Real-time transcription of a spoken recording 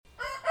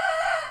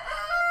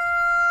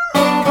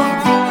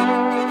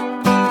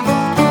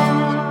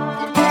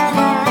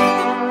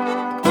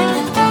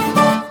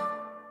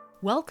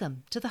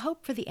Welcome to the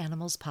Hope for the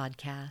Animals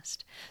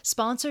podcast,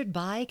 sponsored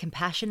by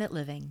Compassionate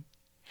Living.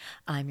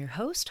 I'm your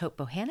host, Hope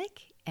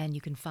Bohanec, and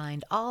you can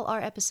find all our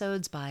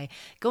episodes by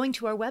going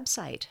to our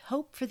website,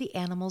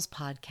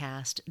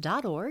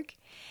 hopefortheanimalspodcast.org.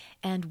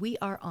 And we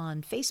are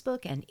on Facebook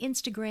and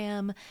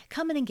Instagram.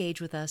 Come and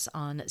engage with us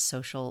on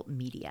social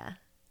media.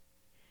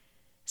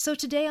 So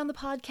today on the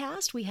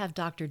podcast, we have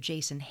Dr.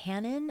 Jason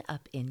Hannon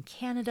up in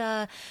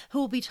Canada, who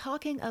will be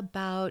talking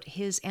about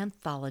his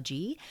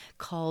anthology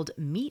called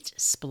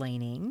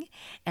Meat-Splaining,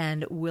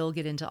 and we'll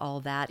get into all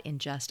that in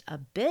just a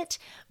bit.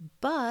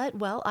 But,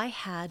 well, I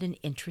had an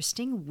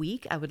interesting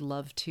week. I would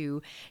love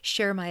to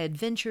share my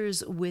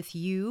adventures with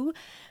you.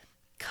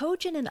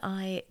 Kojin and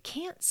I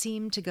can't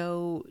seem to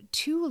go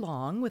too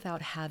long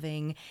without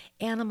having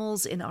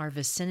animals in our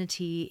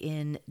vicinity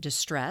in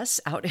distress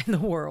out in the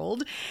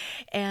world,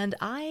 and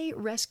I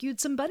rescued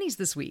some bunnies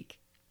this week.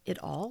 It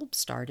all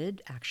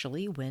started,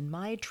 actually, when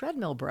my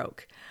treadmill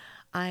broke.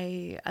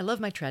 I love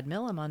my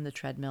treadmill. I'm on the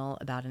treadmill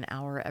about an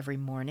hour every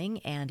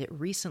morning, and it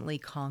recently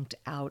conked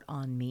out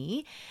on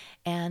me,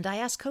 and I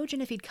asked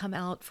Kojin if he'd come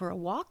out for a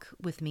walk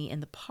with me in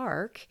the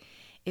park.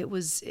 It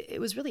was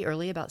really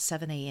early, about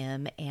 7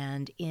 a.m.,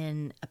 and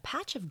in a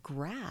patch of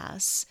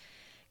grass,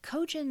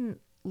 Kojin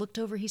looked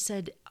over. He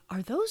said,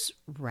 "Are those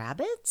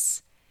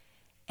rabbits?"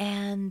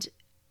 And,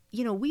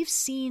 we've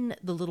seen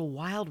the little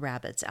wild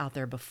rabbits out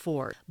there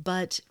before,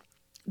 but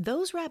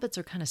those rabbits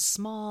are kind of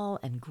small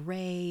and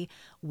gray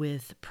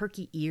with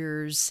perky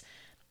ears.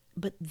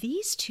 But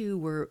these two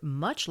were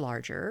much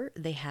larger.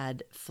 They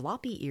had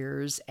floppy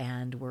ears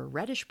and were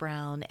reddish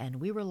brown, and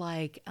we were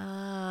like,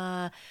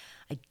 I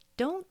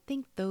don't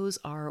think those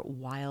are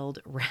wild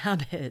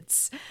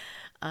rabbits.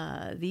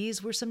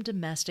 These were some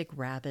domestic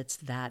rabbits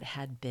that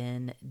had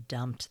been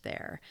dumped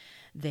there.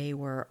 They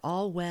were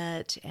all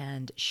wet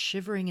and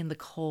shivering in the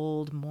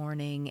cold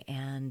morning,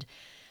 and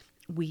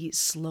we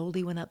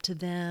slowly went up to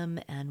them,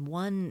 and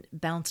one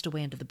bounced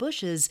away into the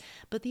bushes,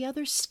 but the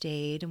other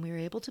stayed, and we were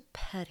able to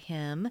pet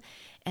him,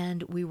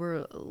 and we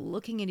were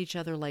looking at each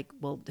other like,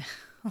 well,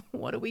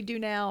 what do we do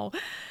now?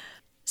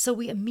 So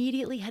we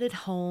immediately headed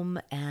home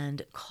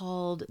and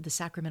called the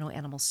Sacramento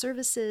Animal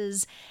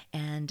Services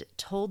and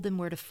told them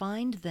where to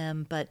find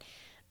them, but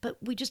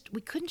we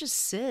couldn't just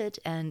sit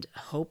and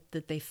hope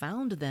that they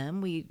found them.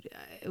 We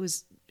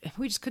just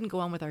couldn't go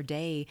on with our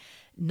day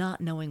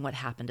not knowing what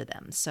happened to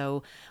them.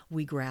 So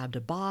we grabbed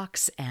a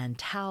box and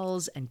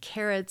towels and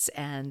carrots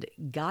and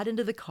got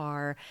into the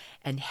car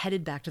and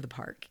headed back to the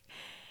park.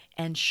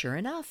 And sure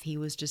enough, he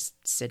was just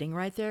sitting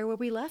right there where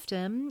we left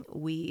him.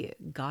 We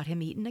got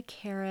him eating a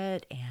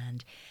carrot,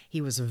 and he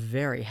was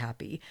very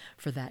happy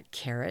for that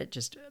carrot,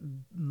 just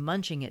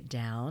munching it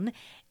down.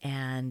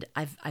 And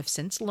I've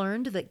since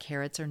learned that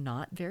carrots are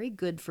not very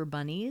good for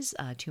bunnies,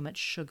 too much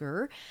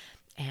sugar,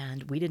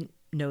 and we didn't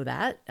know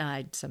that.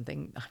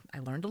 Something I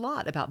learned a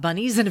lot about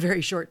bunnies in a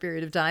very short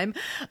period of time,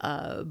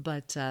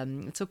 but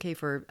it's okay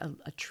for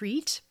a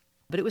treat.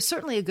 But it was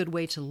certainly a good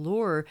way to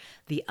lure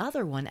the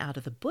other one out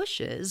of the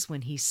bushes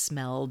when he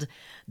smelled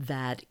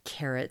that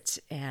carrot,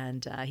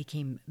 and he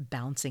came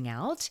bouncing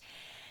out.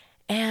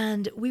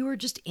 And we were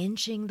just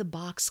inching the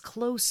box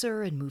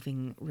closer and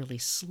moving really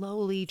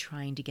slowly,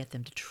 trying to get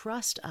them to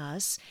trust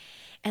us.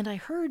 And I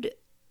heard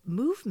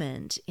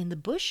movement in the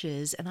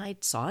bushes, and I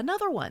saw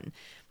another one.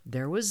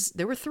 There were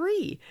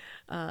three.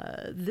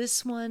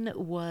 This one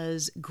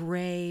was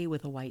gray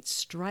with a white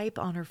stripe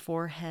on her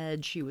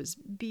forehead. She was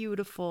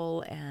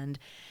beautiful, and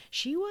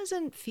she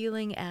wasn't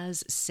feeling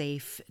as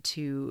safe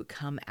to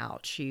come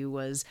out. She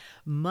was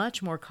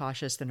much more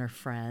cautious than her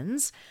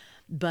friends.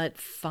 But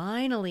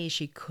finally,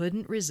 she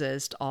couldn't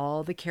resist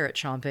all the carrot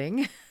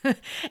chomping.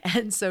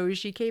 And so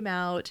she came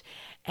out,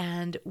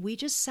 and we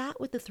just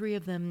sat with the three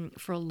of them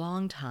for a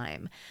long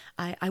time.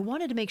 I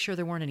wanted to make sure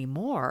there weren't any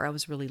more. I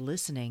was really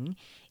listening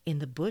in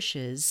the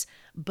bushes,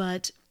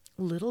 but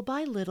little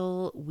by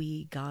little,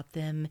 we got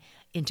them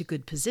into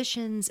good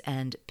positions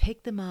and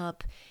picked them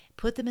up,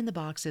 put them in the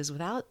boxes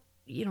without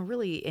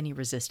really any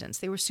resistance.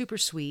 They were super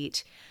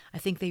sweet. I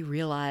think they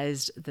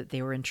realized that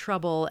they were in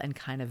trouble and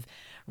kind of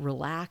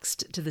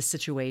relaxed to the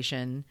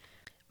situation.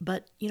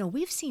 But,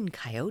 we've seen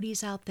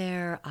coyotes out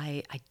there.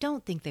 I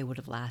don't think they would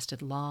have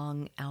lasted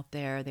long out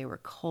there. They were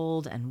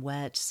cold and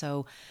wet.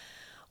 So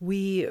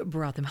we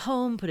brought them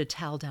home, put a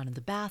towel down in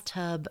the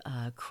bathtub,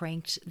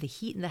 cranked the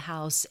heat in the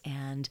house,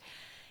 and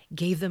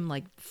gave them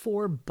like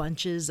 4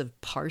 bunches of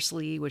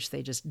parsley, which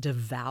they just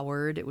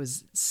devoured. It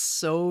was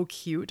so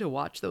cute to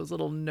watch those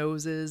little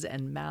noses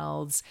and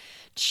mouths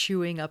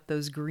chewing up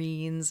those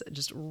greens.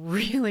 Just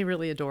really,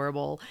 really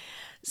adorable.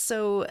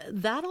 So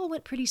that all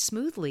went pretty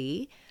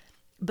smoothly.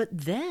 But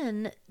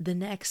then the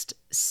next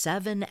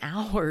 7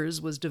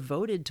 hours was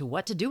devoted to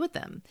what to do with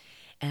them.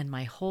 And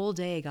my whole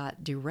day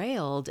got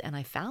derailed, and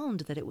I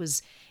found that it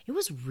was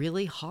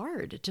really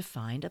hard to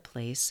find a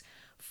place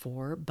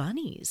for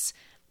bunnies.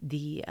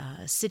 The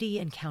city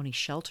and county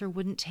shelter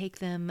wouldn't take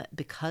them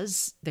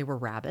because they were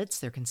rabbits.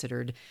 They're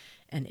considered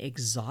an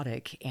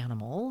exotic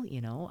animal,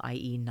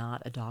 i.e.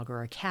 not a dog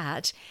or a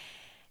cat.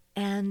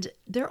 And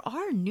there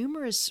are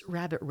numerous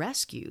rabbit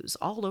rescues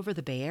all over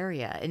the Bay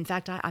Area. In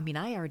fact, I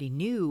already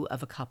knew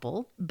of a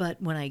couple,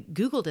 but when I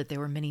Googled it, there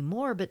were many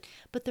more, but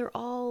they're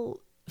all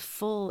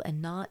full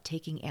and not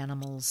taking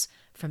animals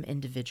from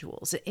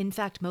individuals. In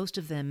fact, most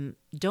of them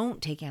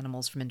don't take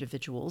animals from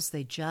individuals.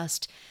 They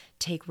just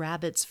take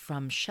rabbits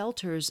from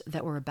shelters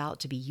that were about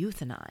to be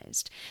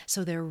euthanized.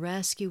 So they're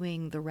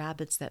rescuing the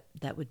rabbits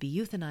that would be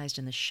euthanized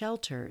in the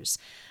shelters,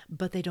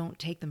 but they don't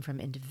take them from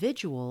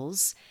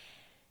individuals.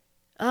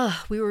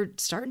 We were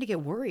starting to get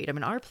worried. I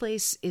mean, our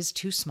place is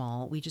too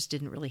small. We just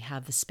didn't really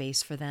have the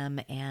space for them,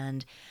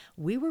 and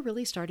we were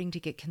really starting to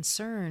get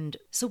concerned.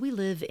 So we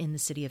live in the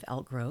city of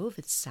Elk Grove.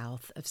 It's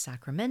south of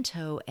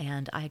Sacramento,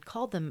 and I had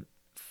called them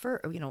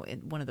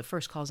in one of the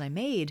first calls I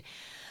made,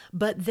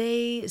 but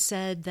they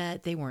said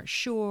that they weren't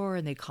sure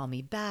and they'd call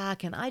me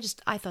back, and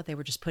I thought they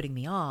were just putting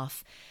me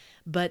off.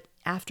 But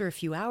after a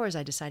few hours,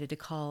 I decided to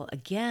call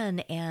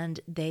again,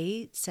 and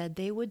they said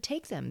they would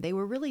take them. They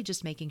were really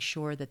just making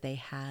sure that they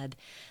had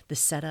the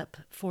setup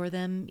for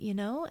them,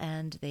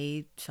 and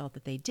they felt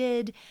that they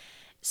did.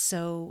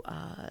 So,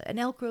 and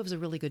Elk Grove's a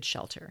really good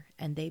shelter,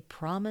 and they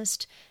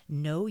promised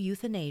no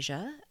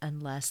euthanasia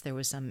unless there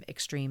was some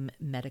extreme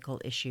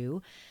medical issue.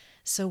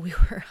 So we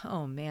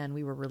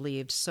were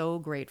relieved, so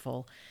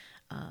grateful.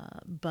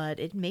 But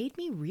it made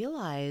me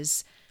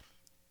realize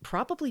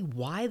probably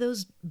why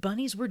those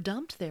bunnies were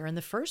dumped there in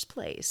the first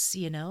place,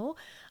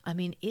 I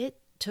mean, it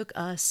took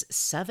us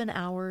 7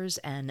 hours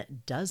and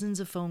dozens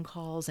of phone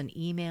calls and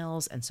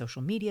emails and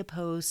social media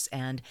posts,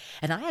 and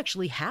I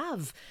actually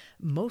have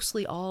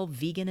mostly all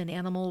vegan and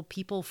animal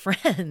people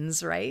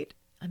friends, right?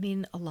 I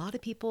mean, a lot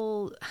of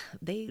people,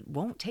 they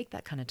won't take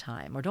that kind of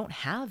time or don't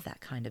have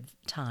that kind of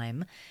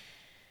time.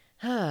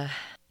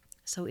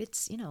 So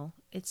it's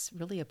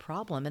really a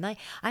problem. And I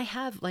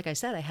have, like I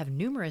said, I have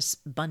numerous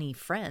bunny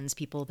friends,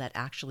 people that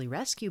actually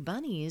rescue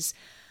bunnies.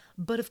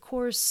 But of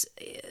course,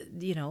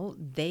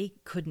 they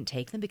couldn't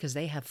take them because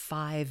they have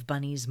 5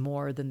 bunnies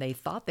more than they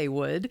thought they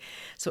would.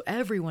 So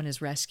everyone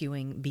is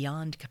rescuing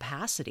beyond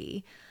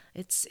capacity.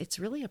 It's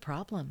really a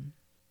problem.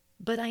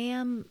 But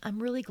I'm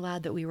really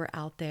glad that we were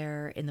out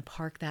there in the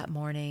park that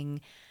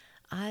morning.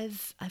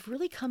 I've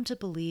really come to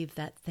believe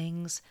that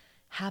things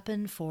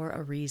happen for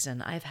a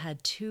reason. I've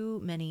had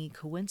too many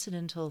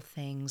coincidental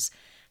things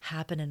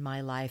happen in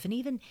my life, and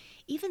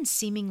even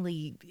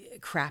seemingly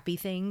crappy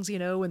things,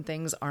 when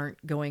things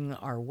aren't going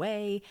our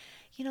way,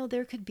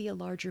 there could be a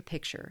larger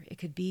picture. It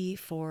could be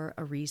for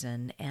a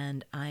reason,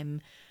 and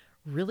I'm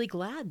really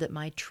glad that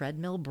my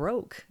treadmill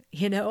broke.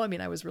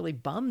 I was really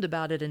bummed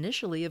about it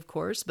initially, of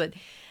course, but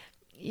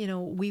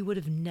we would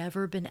have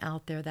never been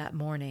out there that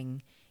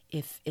morning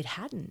if it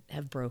hadn't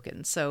have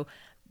broken. So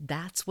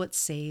that's what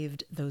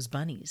saved those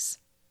bunnies.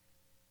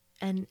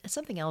 And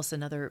something else,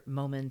 another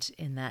moment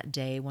in that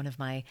day, one of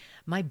my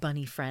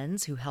bunny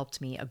friends who helped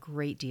me a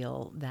great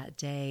deal that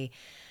day,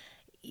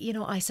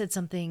 I said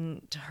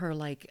something to her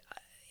like,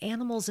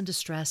 animals in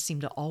distress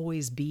seem to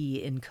always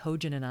be in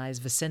Kojin and I's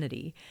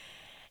vicinity.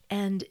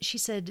 And she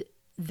said,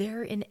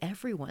 they're in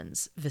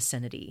everyone's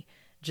vicinity.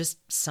 Just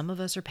some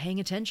of us are paying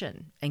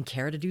attention and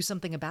care to do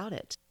something about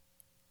it.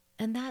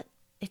 And that,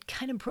 it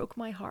kind of broke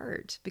my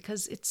heart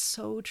because it's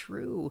so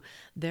true.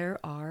 There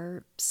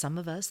are some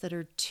of us that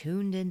are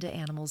tuned into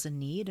animals in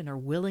need and are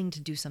willing to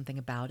do something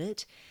about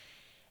it.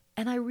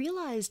 And I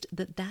realized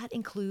that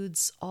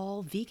includes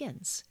all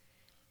vegans.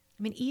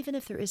 I mean, even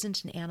if there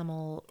isn't an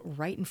animal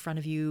right in front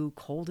of you,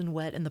 cold and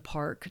wet in the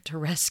park to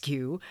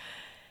rescue,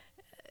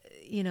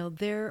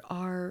 there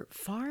are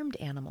farmed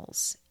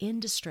animals in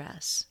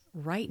distress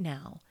right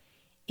now,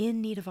 in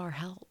need of our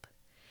help.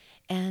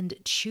 And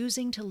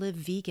choosing to live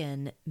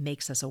vegan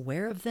makes us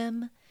aware of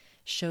them,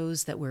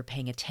 shows that we're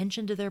paying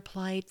attention to their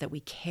plight, that we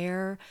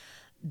care,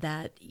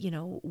 that,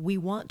 we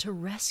want to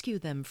rescue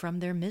them from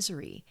their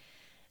misery.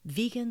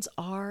 Vegans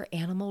are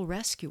animal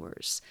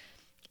rescuers,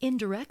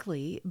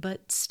 indirectly,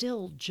 but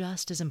still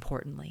just as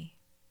importantly.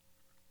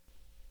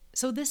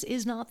 So this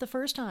is not the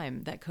first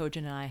time that Kojin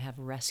and I have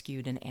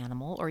rescued an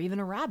animal or even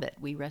a rabbit.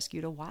 We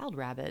rescued a wild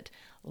rabbit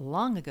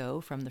long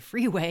ago from the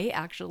freeway,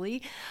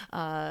 actually.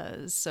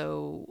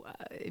 So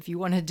if you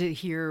wanted to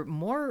hear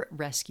more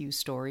rescue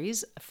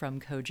stories from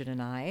Kojin and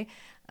I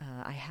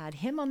had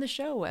him on the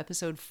show.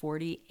 Episode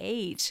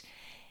 48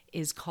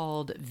 is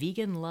called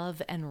Vegan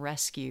Love and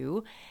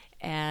Rescue.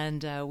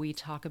 And we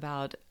talk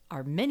about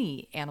our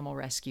many animal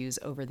rescues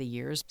over the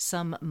years,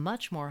 some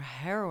much more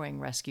harrowing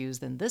rescues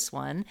than this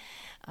one.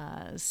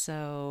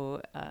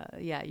 So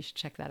you should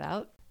check that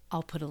out.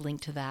 I'll put a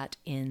link to that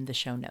in the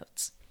show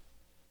notes.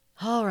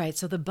 All right,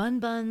 so the Bun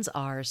Buns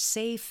are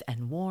safe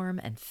and warm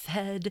and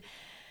fed.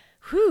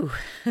 Whew.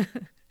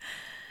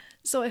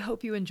 So I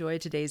hope you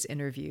enjoyed today's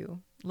interview.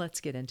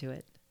 Let's get into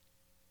it.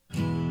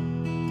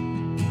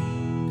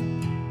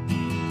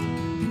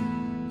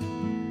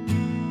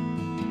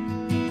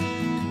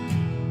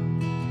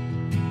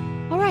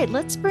 All right,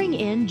 let's bring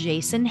in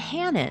Jason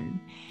Hannon.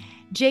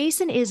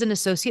 Jason is an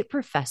associate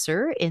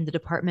professor in the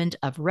Department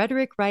of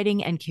Rhetoric,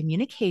 Writing, and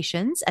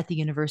Communications at the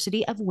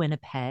University of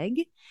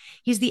Winnipeg.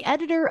 He's the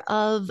editor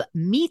of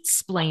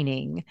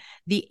Meatsplaining,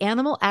 The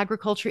Animal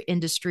Agriculture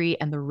Industry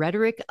and the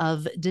Rhetoric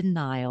of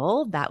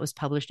Denial. That was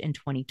published in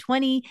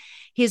 2020.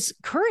 His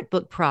current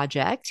book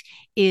project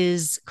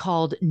is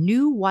called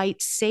New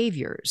White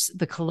Saviors,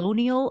 The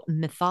Colonial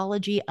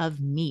Mythology of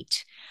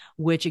Meat,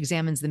 which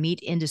examines the meat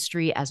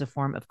industry as a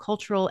form of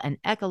cultural and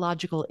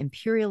ecological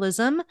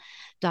imperialism.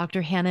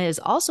 Dr. Hanna is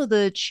also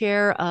the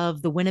chair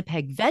of the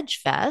Winnipeg Veg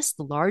Fest,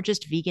 the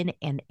largest vegan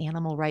and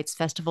animal rights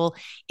festival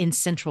in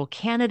central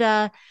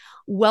Canada.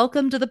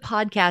 Welcome to the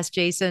podcast,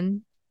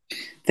 Jason.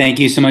 Thank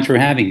you so much for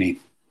having me.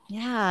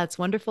 Yeah, it's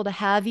wonderful to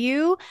have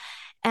you.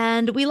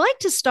 And we like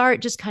to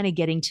start just kind of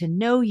getting to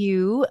know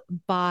you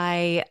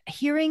by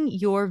hearing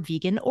your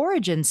vegan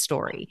origin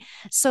story.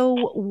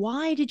 So,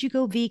 why did you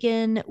go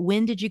vegan?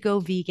 When did you go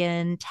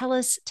vegan? Tell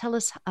us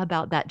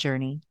about that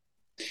journey.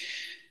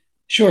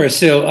 Sure.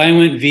 So I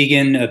went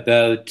vegan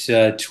about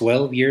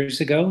 12 years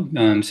ago.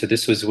 So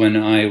this was when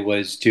I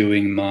was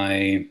doing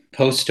my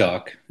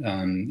postdoc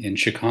in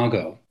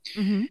Chicago.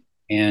 Mm-hmm.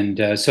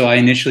 And so I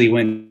initially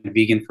went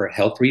vegan for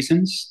health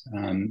reasons.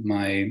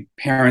 My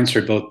parents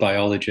are both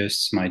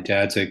biologists. My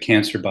dad's a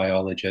cancer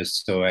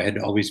biologist. So I had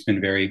always been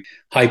very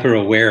hyper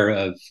aware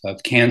of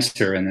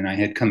cancer. And then I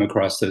had come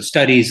across those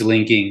studies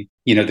linking,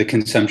 the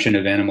consumption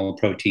of animal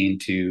protein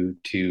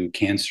to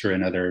cancer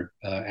and other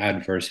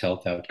adverse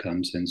health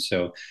outcomes. And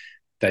so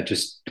that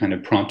just kind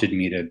of prompted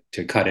me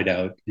to cut it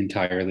out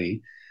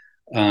entirely.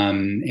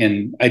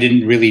 And I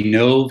didn't really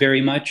know very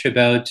much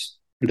about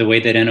the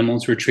way that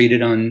animals were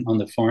treated on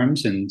the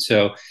farms. And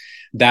so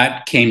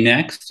that came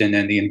next. And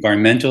then the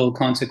environmental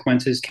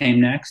consequences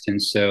came next.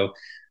 And so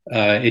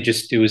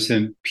it was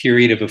a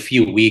period of a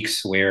few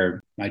weeks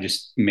where I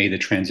just made the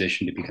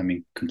transition to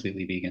becoming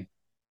completely vegan.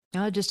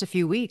 Oh, just a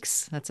few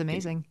weeks. That's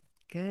amazing.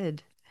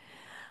 Good.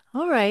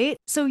 All right.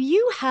 So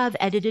you have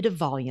edited a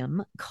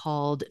volume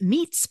called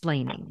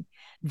Meatsplaining,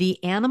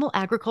 The Animal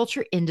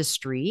Agriculture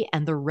Industry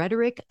and the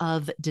Rhetoric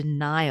of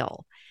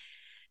Denial.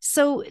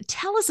 So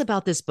tell us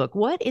about this book.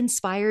 What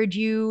inspired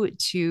you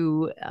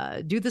to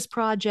do this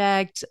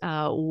project?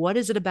 What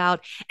is it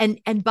about?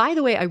 And by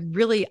the way,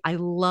 I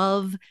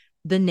love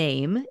the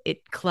name.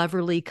 It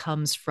cleverly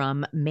comes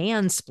from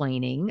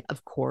mansplaining,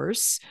 of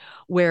course,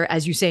 where,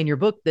 as you say in your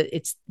book, that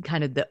it's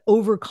kind of the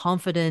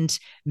overconfident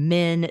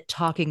men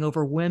talking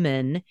over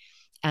women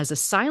as a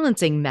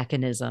silencing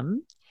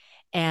mechanism.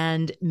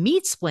 And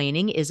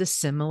meatsplaining is a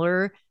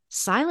similar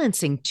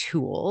silencing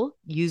tool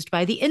used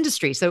by the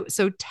industry. So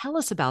tell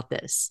us about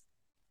this.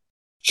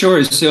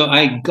 Sure. So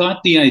I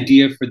got the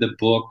idea for the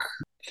book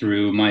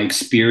through my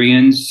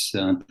experience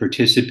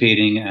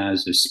participating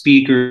as a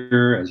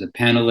speaker, as a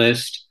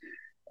panelist,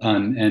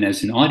 and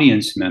as an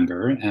audience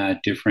member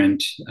at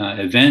different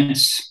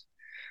events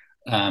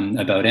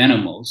about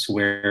animals,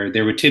 where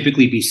there would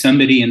typically be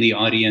somebody in the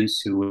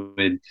audience who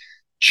would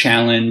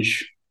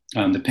challenge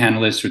the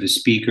panelist or the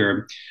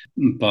speaker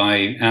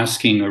by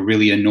asking a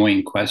really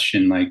annoying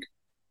question like,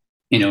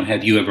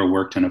 have you ever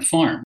worked on a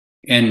farm?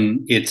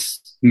 And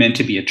it's meant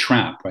to be a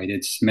trap, right?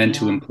 It's meant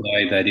to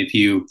imply that if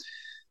you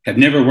have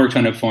never worked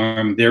on a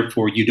farm,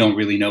 therefore you don't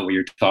really know what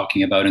you're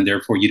talking about, and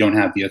therefore you don't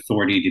have the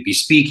authority to be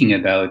speaking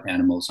about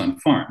animals on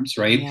farms,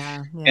 right?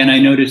 And I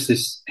noticed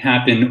this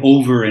happen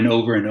over and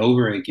over and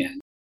over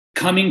again,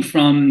 coming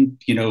from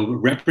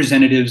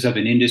representatives of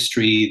an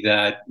industry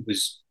that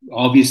was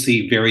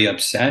obviously very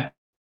upset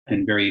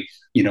and very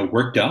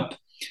worked up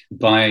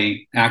by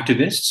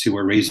activists who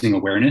were raising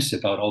awareness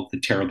about all the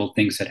terrible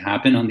things that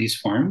happen on these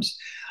farms.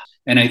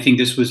 And I think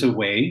this was a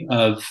way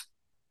of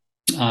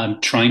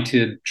trying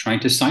to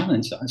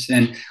silence us.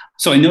 And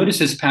so I noticed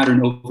this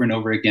pattern over and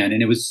over again,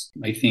 and it was,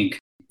 I think,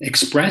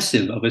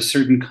 expressive of a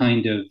certain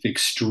kind of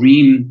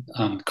extreme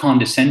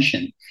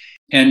condescension.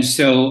 And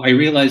so I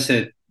realized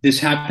that this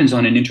happens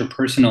on an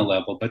interpersonal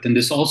level, but then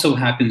this also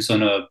happens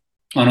on a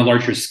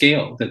larger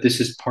scale, that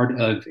this is part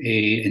of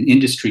an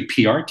industry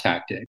PR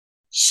tactic.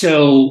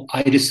 So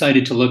I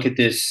decided to look at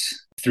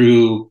this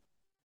through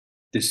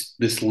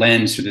this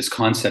lens, or this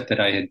concept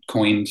that I had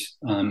coined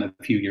a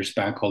few years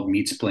back called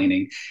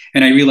meatsplaining.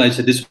 And I realized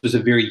that this was a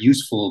very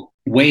useful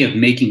way of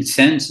making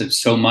sense of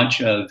so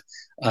much of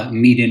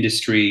meat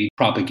industry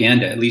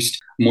propaganda, at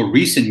least more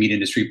recent meat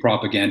industry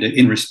propaganda,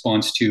 in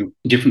response to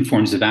different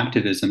forms of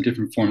activism,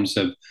 different forms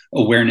of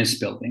awareness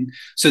building.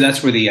 So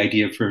that's where the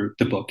idea for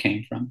the book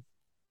came from.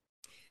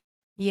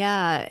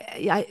 Yeah,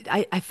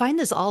 I find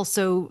this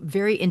also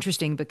very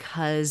interesting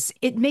because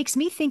it makes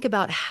me think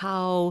about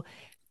how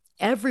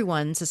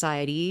everyone,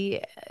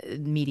 society,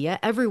 media,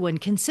 everyone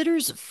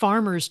considers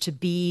farmers to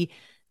be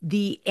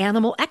the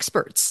animal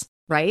experts,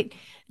 right?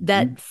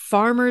 That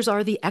farmers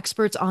are the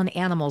experts on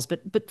animals,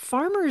 but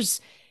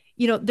farmers,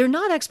 they're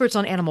not experts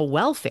on animal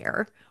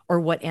welfare or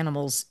what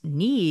animals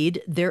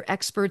need. They're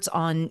experts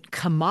on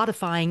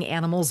commodifying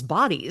animals'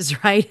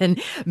 bodies, right? And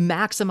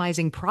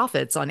maximizing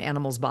profits on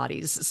animals'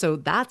 bodies. So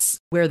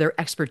that's where their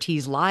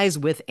expertise lies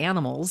with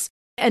animals.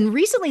 And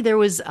recently there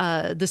was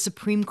the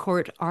Supreme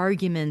Court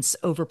arguments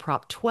over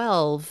Prop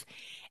 12.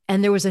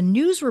 And there was a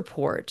news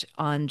report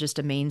on just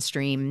a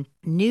mainstream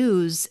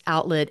news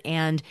outlet,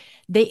 and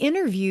they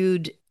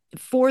interviewed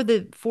for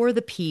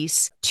the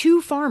piece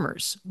two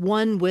farmers,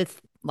 one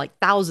with like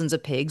thousands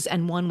of pigs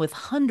and one with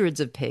hundreds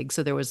of pigs.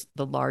 So there was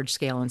the large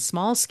scale and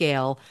small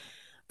scale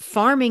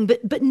farming,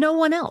 but no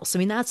one else. I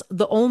mean, that's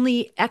the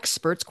only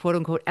experts, quote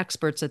unquote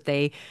experts, that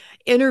they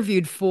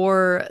interviewed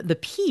for the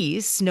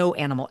piece. No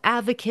animal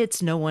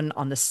advocates, no one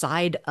on the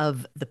side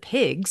of the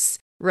pigs,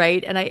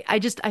 right? And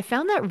I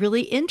found that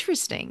really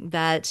interesting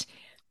that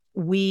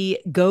we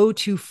go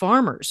to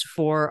farmers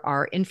for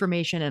our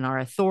information and our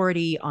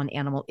authority on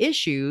animal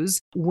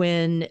issues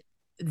when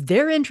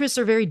their interests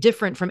are very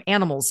different from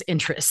animals'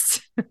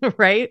 interests,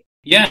 right?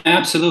 Yeah,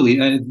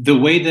 absolutely. The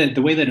way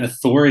that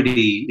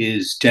authority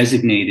is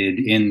designated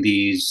in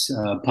these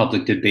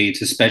public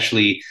debates,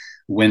 especially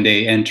when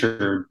they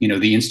enter,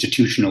 the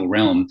institutional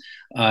realm,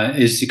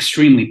 is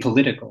extremely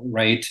political,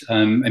 right?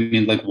 I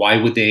mean, like, why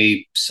would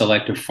they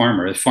select a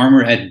farmer? A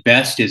farmer, at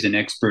best, is an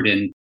expert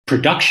in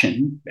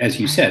production, as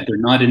you said. They're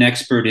not an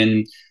expert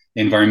in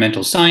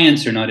environmental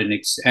science. They're not an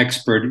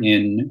expert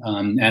in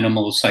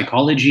animal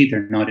psychology.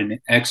 They're not an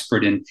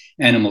expert in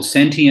animal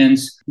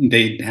sentience.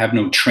 They have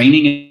no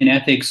training in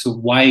ethics. So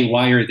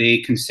why are they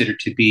considered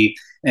to be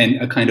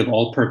a kind of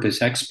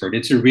all-purpose expert?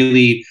 It's a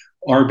really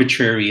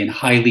arbitrary and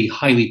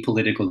highly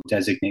political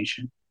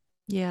designation.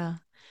 Yeah.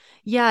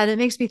 Yeah. And it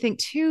makes me think,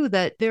 too,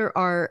 that there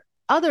are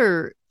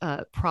other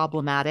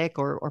problematic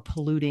or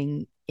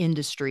polluting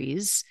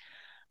industries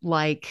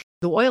like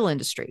the oil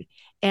industry.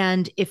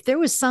 And if there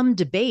was some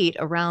debate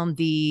around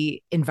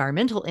the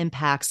environmental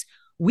impacts,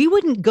 we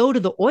wouldn't go to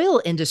the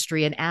oil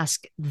industry and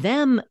ask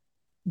them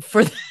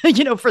for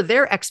for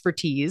their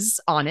expertise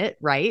on it,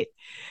 right?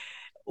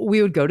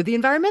 We would go to the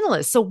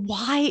environmentalists. So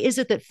why is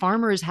it that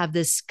farmers have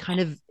this kind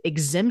of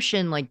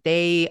exemption, like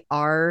they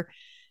are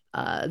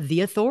the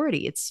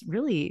authority? It's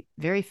really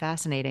very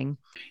fascinating.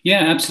 Yeah,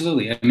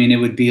 absolutely. I mean, it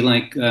would be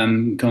like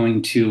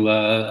going to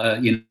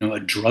a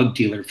drug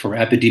dealer for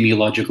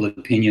epidemiological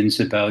opinions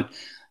about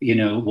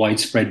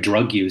widespread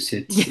drug use.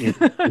 It's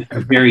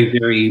a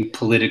very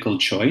political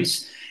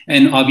choice,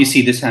 and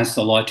obviously this has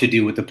a lot to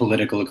do with the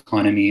political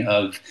economy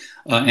of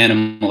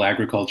animal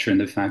agriculture and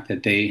the fact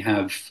that they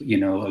have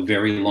a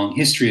very long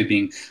history of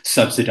being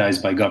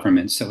subsidized by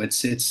government. So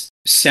it's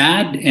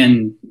sad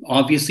and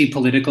obviously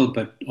political,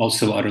 but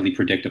also utterly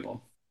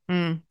predictable.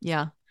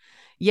 Yeah.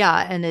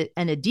 Yeah,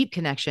 and a deep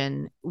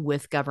connection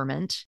with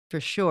government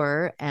for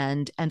sure,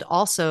 and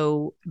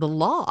also the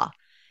law.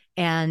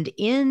 And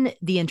in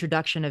the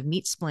introduction of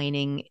Meat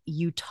Splaining,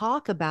 you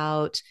talk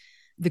about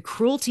the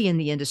cruelty in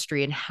the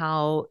industry and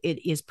how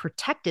it is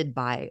protected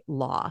by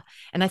law.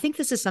 And I think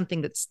this is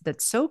something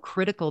that's so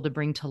critical to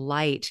bring to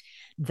light,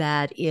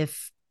 that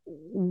if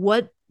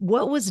what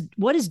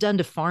is done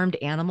to farmed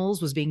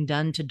animals was being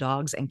done to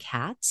dogs and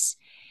cats,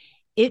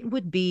 it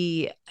would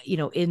be,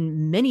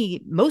 in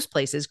most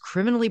places,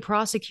 criminally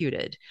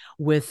prosecuted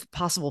with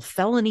possible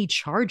felony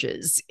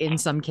charges in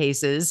some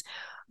cases.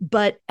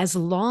 But as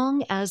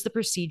long as the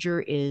procedure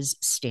is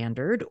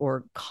standard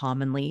or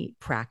commonly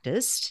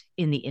practiced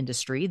in the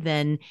industry,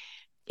 then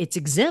it's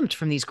exempt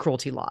from these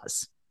cruelty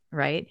laws,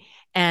 right?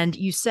 And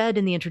you said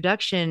in the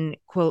introduction,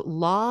 quote,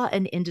 law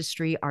and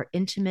industry are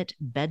intimate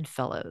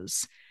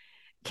bedfellows.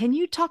 Can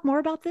you talk more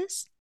about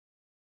this?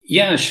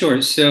 Yeah,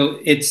 sure. So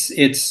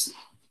it's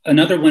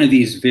another one of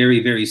these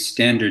very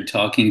standard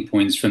talking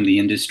points from the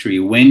industry.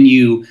 When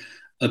you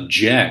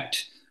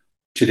object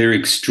to their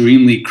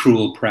extremely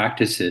cruel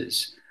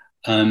practices,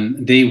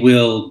 they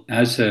will,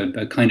 as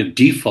a kind of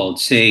default,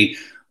 say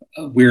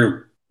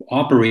we're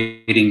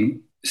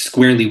operating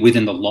squarely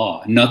within the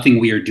law. Nothing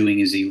we are doing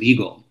is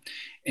illegal.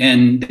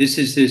 And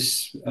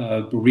this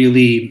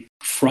really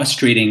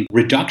frustrating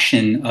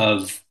reduction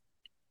of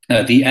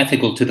the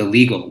ethical to the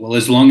legal. Well,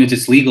 as long as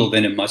it's legal,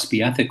 then it must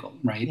be ethical,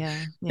 right?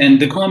 Yeah. And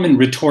the common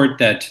retort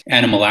that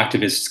animal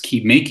activists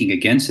keep making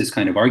against this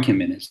kind of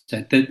argument is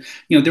that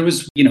there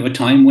was a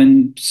time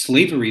when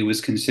slavery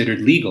was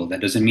considered legal. That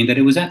doesn't mean that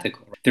it was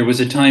ethical. There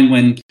was a time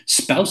when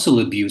spousal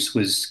abuse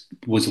was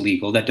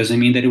legal. That doesn't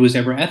mean that it was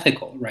ever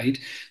ethical, right?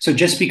 So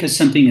just because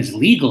something is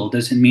legal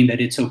doesn't mean that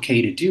it's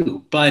okay to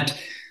do. But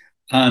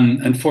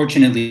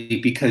unfortunately,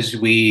 because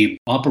we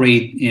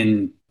operate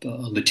in a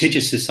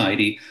litigious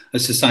society, a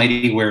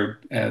society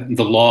where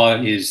the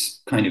law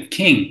is kind of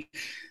king,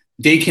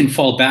 they can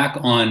fall back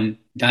on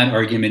that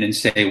argument and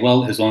say,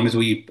 well, as long as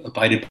we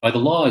abided by the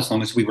law, as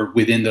long as we were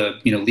within the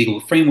legal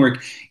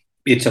framework,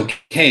 it's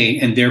okay,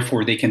 and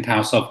therefore they can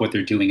pass off what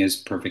they're doing as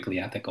perfectly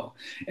ethical.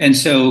 And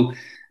so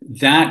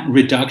that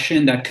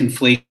reduction, that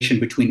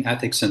conflation between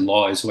ethics and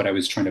law is what I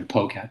was trying to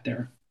poke at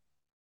there.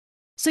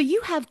 So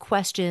you have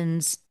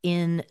questions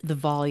in the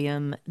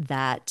volume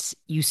that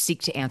you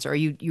seek to answer, or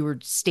you were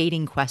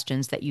stating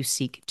questions that you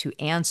seek to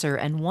answer.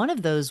 And one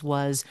of those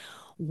was,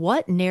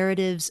 What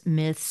narratives,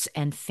 myths,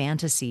 and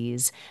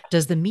fantasies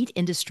does the meat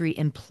industry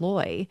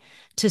employ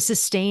to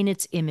sustain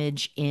its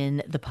image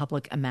in the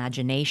public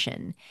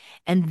imagination?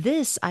 And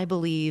this, I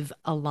believe,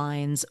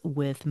 aligns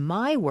with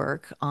my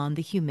work on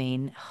the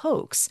humane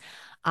hoax.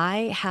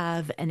 I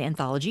have an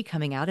anthology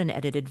coming out, an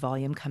edited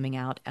volume coming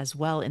out as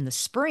well in the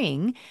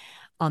spring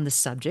on the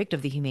subject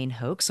of the humane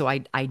hoax. So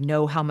I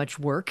know how much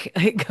work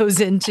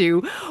goes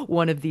into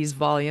one of these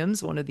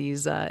volumes, one of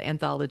these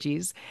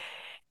anthologies.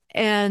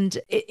 And,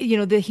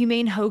 the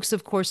humane hoax,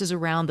 of course, is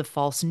around the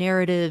false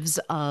narratives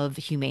of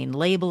humane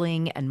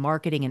labeling and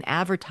marketing and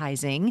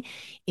advertising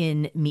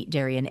in meat,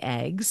 dairy, and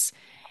eggs.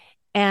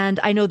 And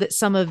I know that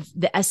some of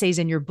the essays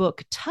in your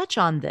book touch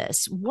on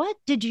this. What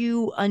did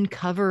you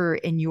uncover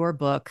in your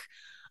book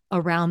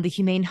around the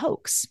humane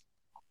hoax?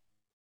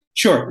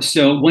 Sure.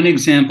 So one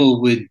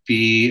example would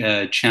be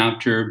a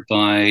chapter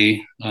by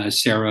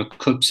Sarah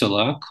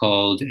Kupsala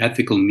called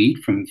Ethical Meat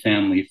from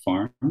Family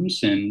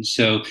Farms. And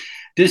so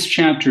this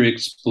chapter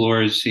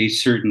explores a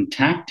certain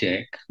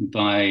tactic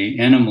by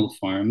animal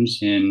farms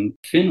in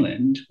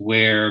Finland,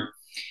 where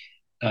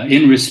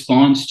in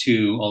response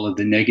to all of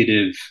the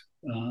negative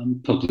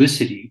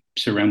publicity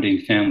surrounding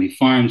family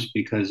farms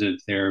because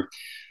of their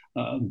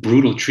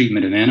brutal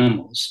treatment of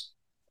animals,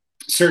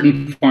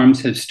 certain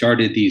farms have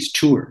started these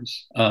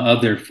tours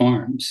of their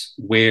farms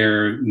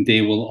where they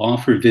will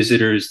offer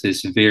visitors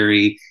this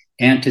very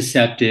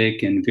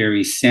antiseptic and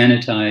very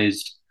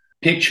sanitized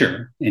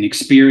picture and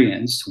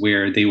experience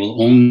where they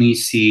will only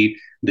see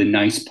the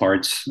nice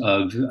parts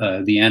of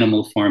the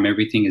animal farm.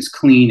 Everything is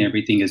clean,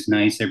 everything is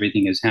nice,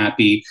 everything is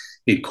happy.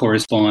 It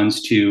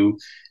corresponds to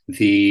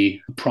the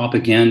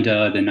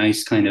propaganda, the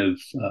nice kind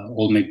of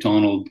old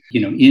MacDonald,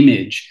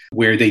 image,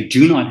 where they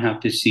do not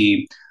have to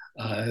see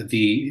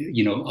the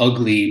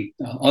ugly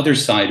other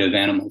side of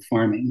animal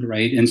farming,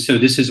 right? And so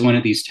this is one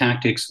of these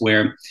tactics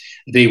where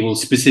they will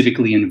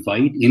specifically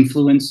invite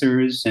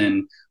influencers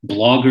and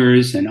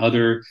bloggers and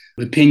other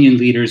opinion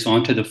leaders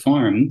onto the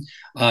farm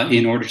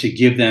in order to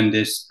give them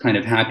this kind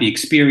of happy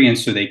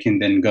experience, so they can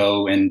then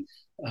go and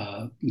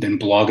then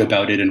blog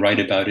about it and write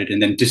about it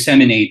and then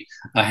disseminate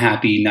a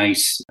happy,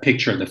 nice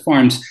picture of the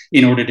farms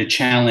in order to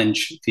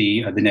challenge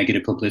the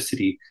negative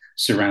publicity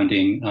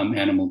surrounding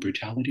animal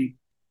brutality.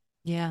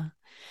 Yeah.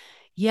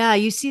 Yeah,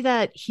 you see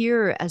that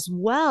here as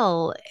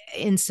well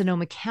in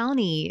Sonoma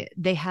County.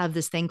 They have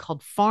this thing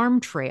called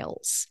farm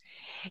trails.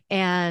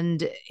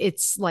 And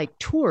it's like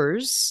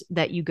tours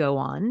that you go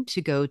on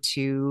to go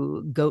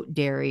to goat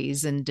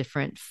dairies and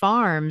different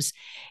farms.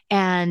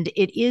 And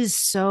it is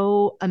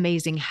so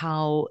amazing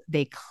how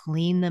they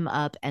clean them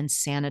up and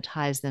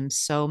sanitize them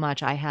so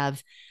much. I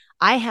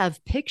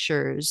have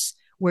pictures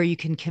where you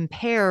can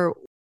compare.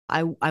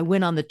 I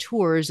went on the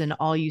tours and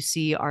all you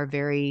see are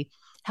very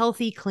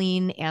healthy,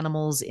 clean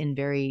animals in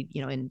very,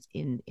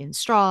 in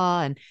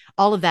straw and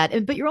all of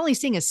that. But you're only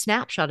seeing a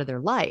snapshot of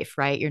their life,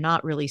 right? You're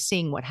not really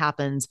seeing what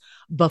happens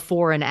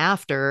before and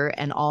after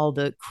and all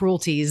the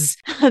cruelties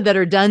that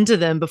are done to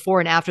them before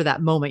and after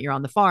that moment you're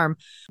on the farm.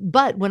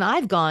 But when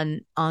I've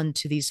gone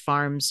onto these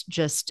farms,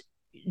 just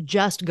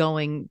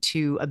going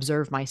to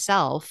observe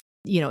myself,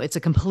 it's a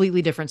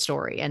completely different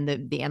story.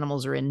 And the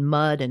animals are in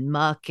mud and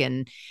muck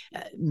and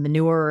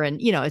manure.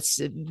 And, it's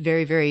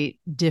very, very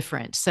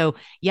different. So,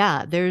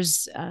 yeah,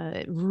 there's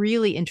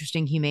really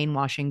interesting humane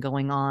washing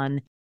going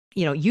on.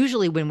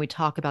 Usually when we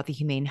talk about the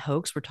humane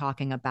hoax, we're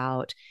talking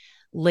about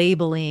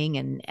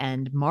labeling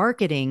and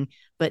marketing.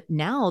 But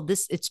now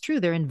it's true.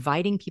 They're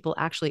inviting people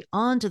actually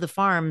onto the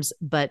farms,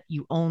 but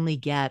you only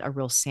get a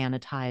real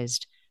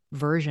sanitized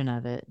version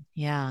of it.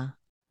 Yeah.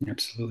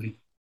 Absolutely.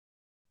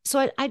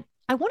 So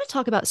I want to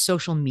talk about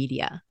social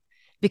media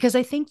because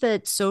I think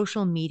that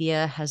social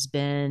media has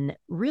been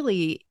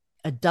really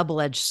a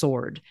double-edged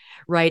sword,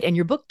 right? And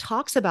your book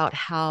talks about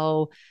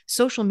how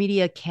social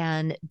media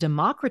can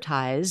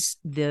democratize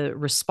the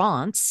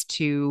response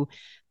to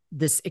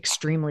this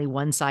extremely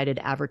one-sided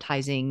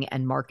advertising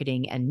and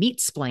marketing and meat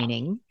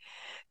splaining,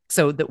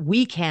 so that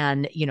we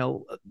can,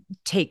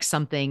 take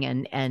something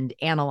and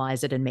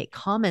analyze it and make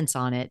comments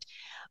on it.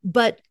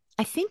 But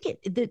I think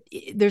that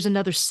there's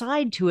another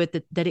side to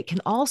it, that it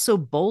can also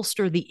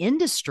bolster the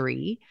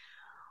industry,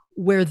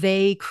 where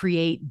they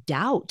create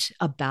doubt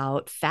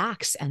about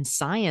facts and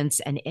science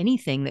and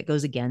anything that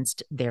goes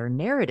against their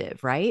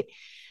narrative, right?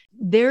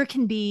 There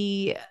can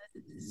be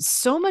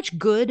so much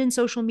good in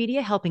social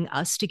media helping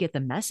us to get the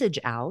message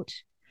out,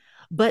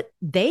 but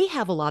they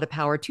have a lot of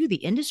power too. The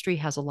industry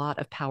has a lot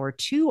of power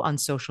too on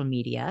social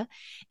media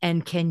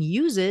and can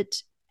use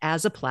it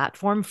as a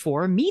platform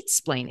for meat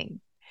splaining.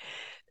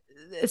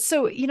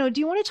 So, do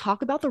you want to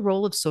talk about the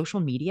role of social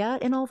media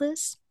in all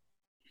this?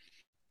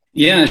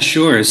 Yeah,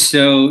 sure.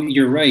 So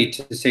you're right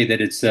to say that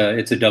it's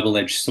a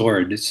double-edged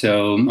sword.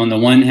 So on the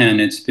one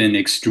hand, it's been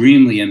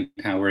extremely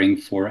empowering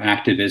for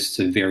activists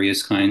of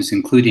various kinds,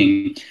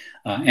 including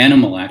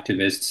animal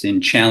activists, in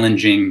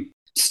challenging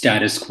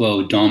status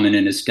quo,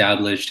 dominant,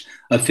 established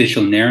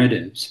official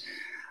narratives.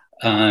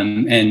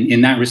 And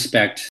in that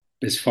respect,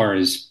 as far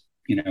as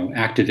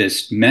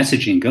activist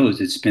messaging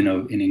goes, it's been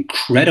an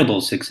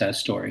incredible success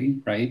story,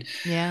 right?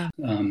 Yeah.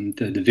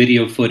 The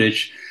video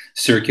footage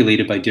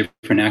circulated by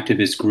different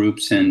activist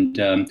groups and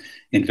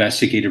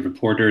investigative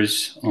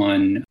reporters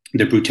on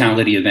the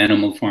brutality of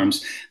animal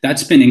farms,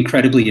 that's been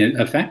incredibly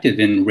effective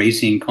in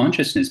raising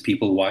consciousness.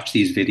 People watch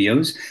these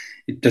videos.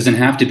 It doesn't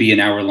have to be an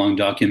hour-long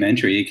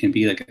documentary. It can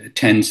be like a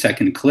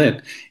 10-second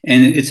clip,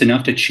 and it's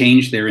enough to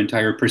change their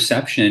entire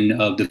perception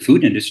of the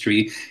food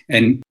industry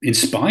and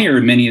inspire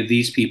many of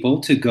these people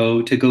to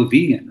go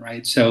vegan,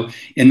 right? So,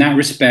 in that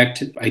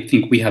respect, I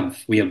think we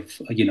have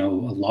a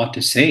lot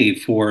to say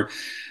for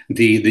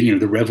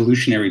the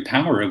revolutionary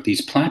power of these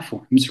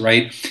platforms,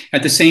 right?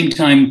 At the same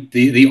time,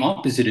 the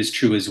opposite is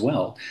true as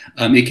well.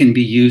 It can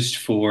be used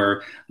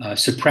for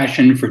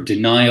suppression, for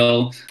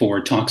denial, for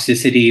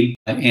toxicity,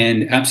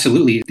 and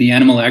absolutely, the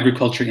animal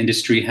agriculture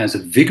industry has a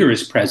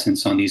vigorous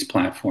presence on these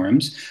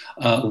platforms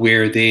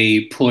where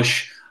they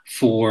push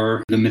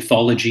for the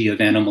mythology of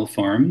animal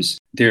farms.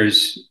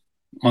 There's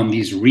on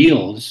these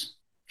reels,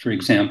 for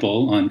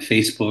example, on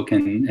Facebook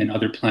and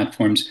other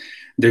platforms,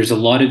 there's a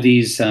lot of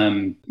these,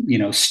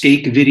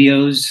 steak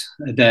videos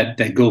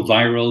that go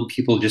viral.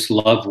 People just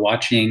love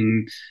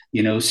watching,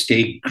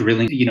 steak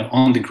grilling,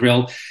 on the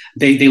grill.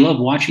 They love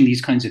watching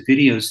these kinds of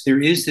videos. There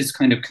is this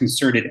kind of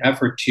concerted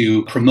effort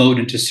to promote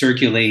and to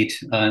circulate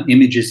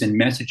images and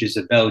messages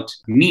about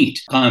meat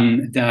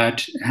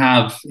that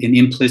have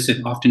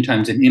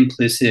oftentimes an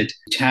implicit,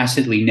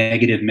 tacitly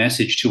negative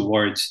message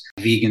towards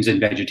vegans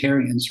and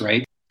vegetarians,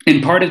 right?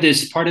 And part of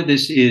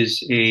this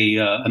is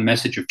a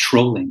message of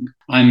trolling.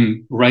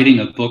 I'm writing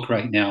a book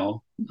right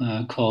now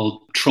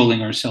called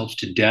 "Trolling Ourselves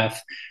to Death,"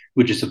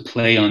 which is a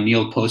play on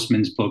Neil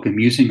Postman's book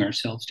 "Amusing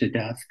Ourselves to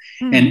Death."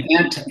 And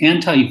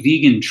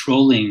anti-vegan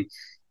trolling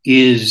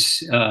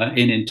is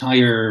an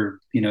entire,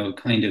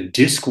 kind of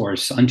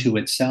discourse unto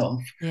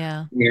itself.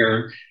 Yeah.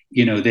 Where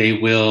they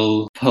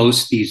will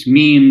post these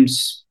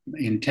memes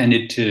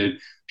intended to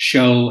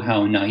show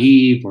how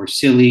naive or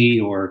silly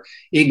or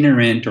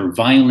ignorant or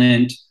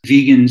violent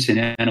vegans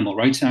and animal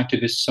rights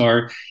activists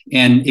are.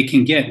 And it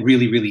can get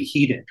really, really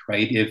heated,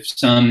 right? If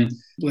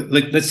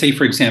let's say,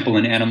 for example,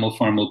 an animal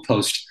farm will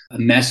post a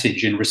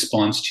message in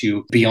response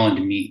to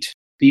Beyond Meat.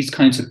 These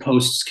kinds of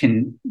posts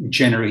can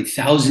generate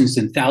thousands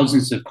and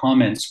thousands of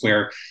comments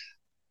where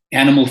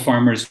animal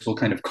farmers will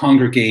kind of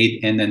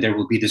congregate, and then there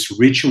will be this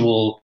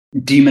ritual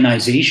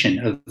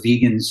demonization of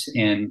vegans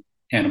and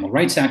animal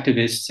rights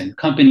activists and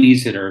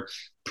companies that are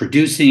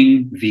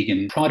producing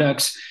vegan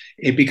products.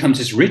 It becomes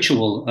this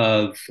ritual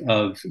of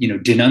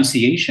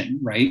denunciation,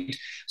 right?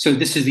 So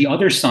this is the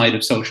other side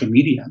of social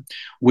media,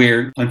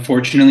 where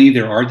unfortunately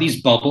there are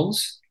these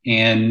bubbles,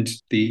 and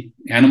the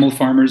animal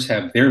farmers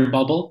have their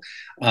bubble.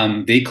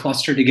 They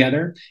cluster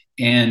together,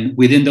 and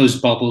within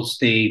those bubbles,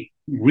 they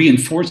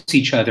reinforce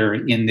each other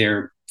in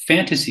their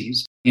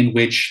fantasies, in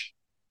which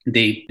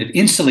they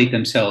insulate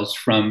themselves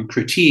from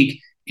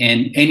critique.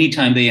 And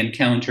anytime they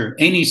encounter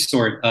any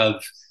sort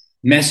of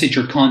message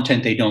or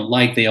content they don't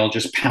like, they all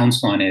just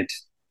pounce on it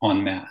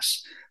en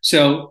masse.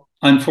 So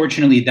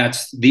unfortunately,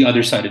 that's the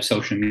other side of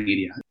social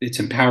media. It's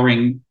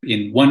empowering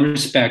in one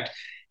respect,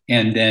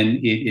 and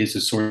then it is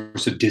a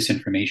source of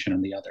disinformation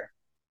on the other.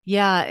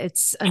 Yeah,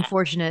 it's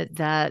unfortunate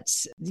that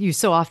you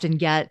so often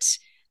get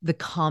the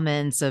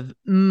comments of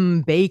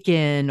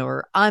bacon,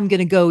 or I'm going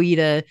to go eat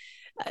a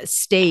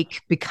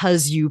steak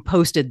because you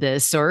posted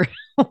this, or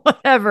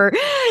whatever.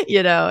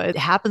 It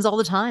happens all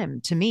the time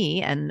to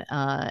me, and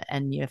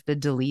you have to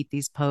delete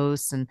these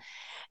posts, and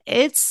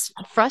it's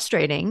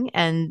frustrating.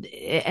 And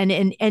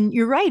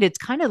you're right, it's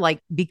kind of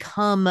like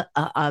become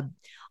a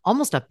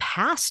almost a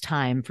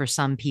pastime for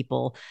some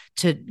people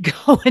to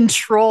go and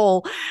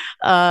troll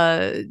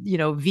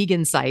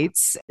vegan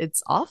sites.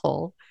 It's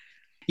awful.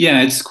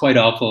 Yeah, it's quite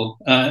awful.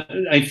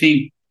 I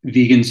think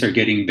vegans are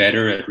getting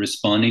better at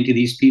responding to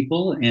these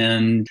people.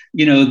 And,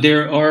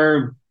 there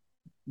are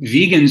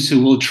vegans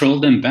who will troll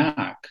them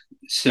back.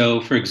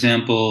 So, for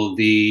example,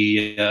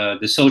 the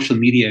social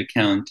media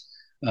account,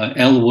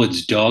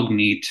 Elwood's Dog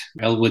Meat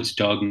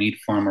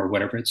Farm, or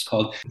whatever it's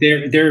called,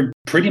 they're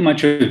pretty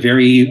much a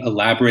very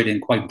elaborate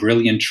and quite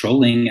brilliant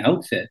trolling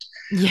outfit.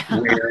 Yeah.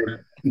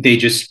 Where they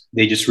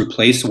just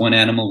replace one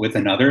animal with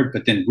another,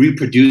 but then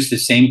reproduce the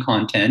same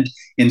content.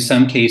 In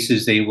some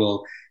cases, they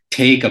will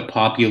take a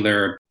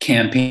popular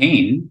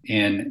campaign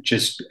and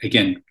just,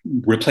 again,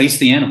 replace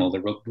the animal.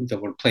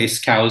 They'll replace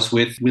cows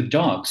with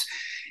dogs,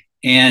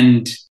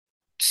 and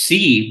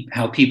see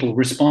how people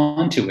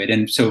respond to it.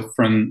 And so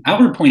from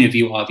our point of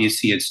view,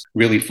 obviously, it's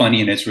really funny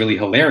and it's really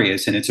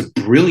hilarious, and it's a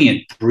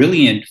brilliant,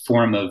 brilliant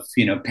form of,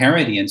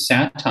 parody and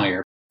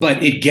satire.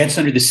 But it gets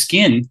under the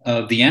skin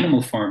of the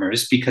animal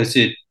farmers because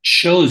it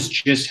shows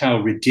just how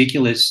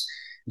ridiculous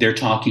their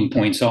talking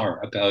points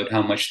are about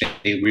how much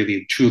they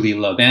really truly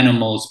love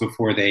animals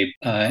before they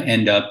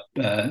end up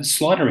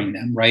slaughtering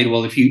them, right?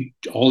 Well,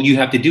 all you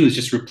have to do is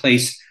just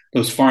replace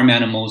those farm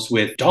animals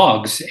with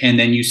dogs, and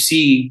then you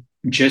see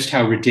just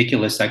how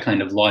ridiculous that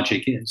kind of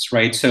logic is,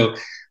 right? So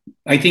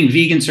I think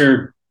vegans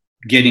are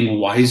getting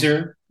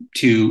wiser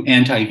to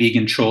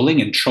anti-vegan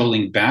trolling and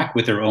trolling back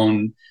with their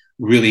own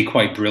really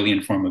quite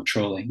brilliant form of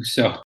trolling.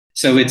 So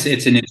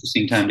it's an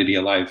interesting time to be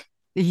alive.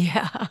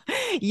 Yeah.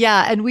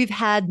 Yeah. And we've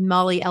had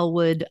Molly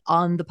Elwood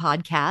on the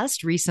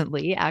podcast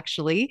recently,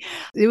 actually.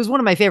 It was one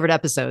of my favorite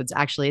episodes,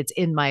 actually. It's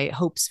in my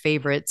Hope's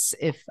favorites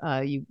if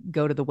you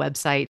go to the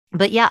website.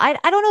 But yeah, I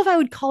don't know if I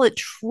would call it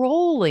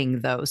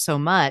trolling, though, so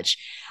much.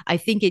 I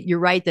think you're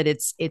right that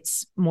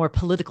it's more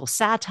political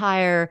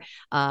satire.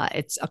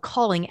 It's a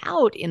calling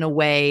out in a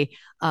way.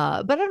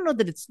 But I don't know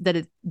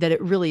that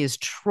it really is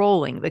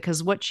trolling,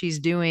 because what she's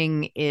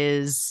doing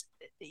is,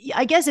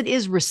 I guess it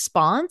is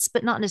response,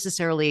 but not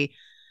necessarily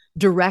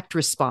direct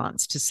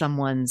response to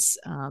someone's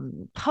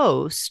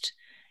post.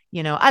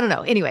 I don't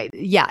know. Anyway,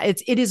 yeah,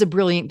 it is a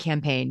brilliant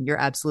campaign. You're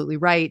absolutely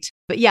right.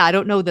 But yeah, I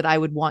don't know that I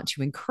would want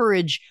to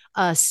encourage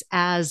us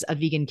as a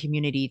vegan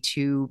community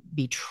to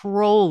be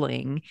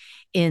trolling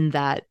in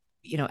that,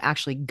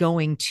 actually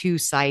going to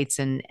sites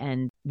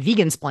and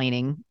vegan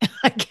splaining,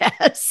 I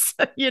guess.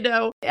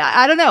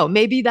 I don't know.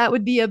 Maybe that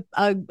would be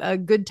a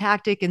good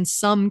tactic in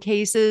some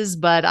cases,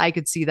 but I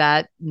could see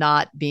that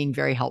not being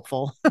very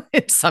helpful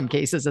in some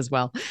cases as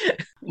well.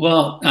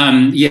 Well,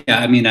 yeah,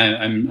 I mean,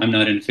 I'm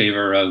not in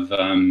favor of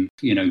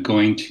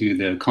going to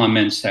the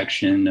comments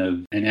section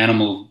of an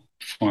animal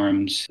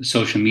farm's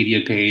social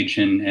media page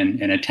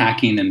and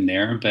attacking them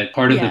there. But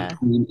part of the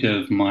point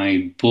of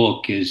my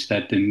book is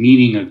that the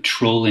meaning of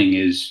trolling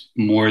is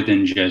more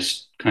than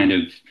just kind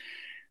of,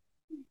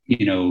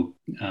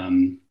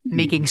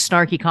 making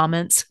snarky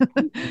comments.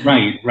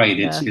 Right.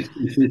 Yeah.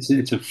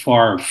 It's a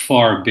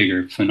far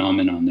bigger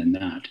phenomenon than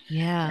that.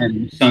 Yeah.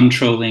 And some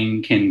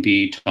trolling can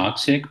be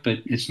toxic, but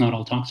it's not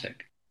all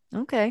toxic.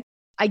 Okay.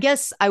 I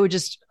guess I would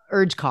just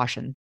urge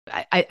caution.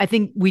 I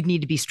think we'd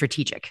need to be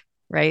strategic,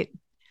 right?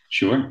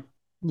 Sure.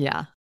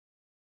 Yeah.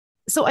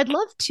 So I'd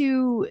love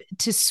to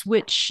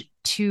switch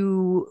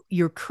to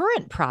your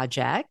current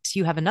project.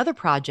 You have another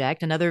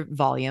project, another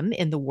volume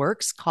in the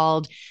works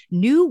called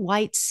New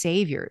White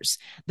Saviors: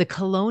 The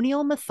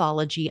Colonial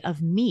Mythology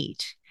of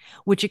Meat,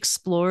 which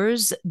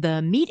explores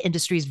the meat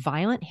industry's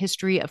violent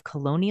history of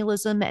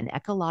colonialism and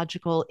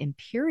ecological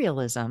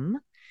imperialism.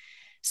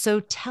 So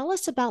tell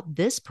us about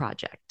this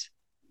project.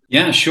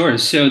 Yeah, sure.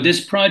 So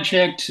this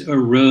project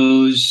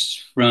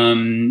arose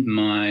from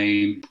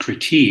my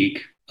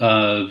critique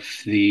of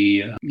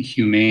the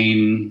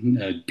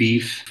humane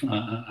beef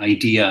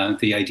idea,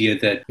 the idea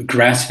that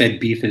grass-fed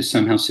beef is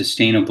somehow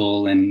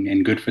sustainable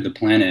and good for the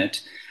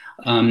planet.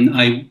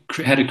 I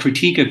had a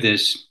critique of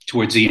this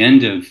towards the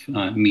end of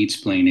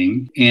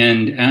Meatsplaining.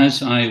 And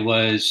as I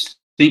was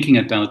thinking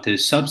about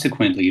this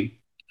subsequently,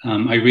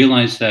 I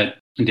realized that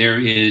there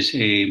is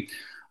a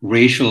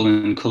racial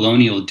and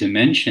colonial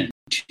dimension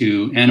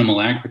to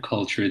animal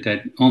agriculture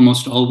that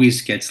almost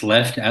always gets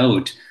left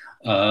out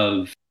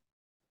of,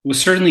 well,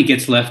 certainly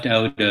gets left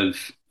out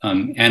of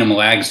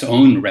Animal Ag's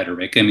own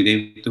rhetoric. I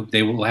mean,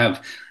 they will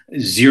have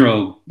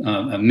zero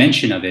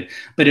mention of it,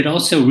 but it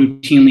also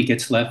routinely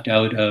gets left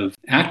out of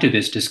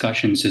activist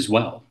discussions as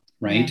well,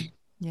 right?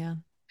 Yeah.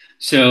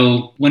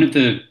 So one of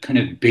the kind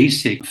of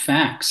basic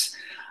facts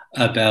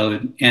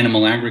about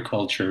animal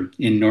agriculture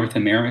in North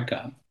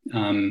America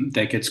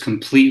that gets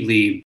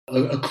completely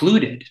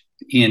occluded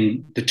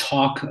in the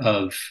talk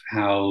of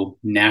how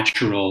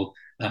natural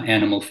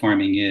animal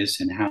farming is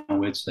and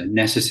how it's a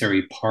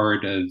necessary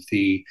part of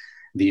the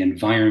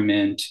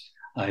environment.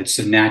 It's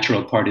a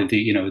natural part of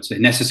the, it's a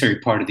necessary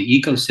part of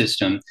the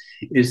ecosystem,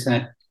 is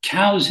that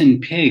cows and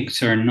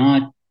pigs are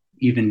not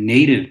even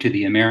native to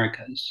the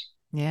Americas.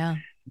 Yeah.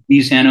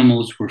 These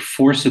animals were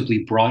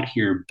forcibly brought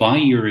here by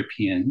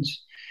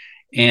Europeans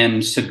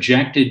and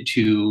subjected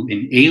to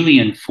an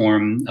alien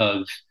form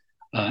of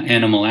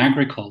animal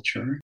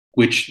agriculture,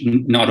 which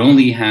not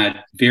only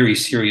had very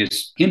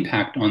serious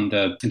impact on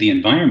the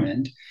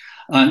environment,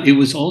 it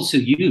was also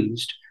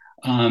used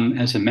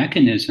as a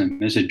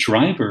mechanism, as a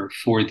driver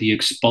for the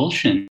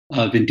expulsion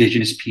of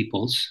indigenous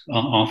peoples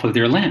off of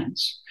their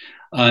lands.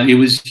 It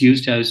was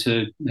used as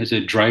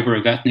a driver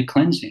of ethnic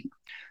cleansing.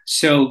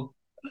 So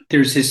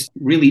there's this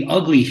really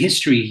ugly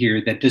history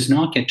here that does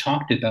not get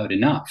talked about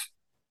enough.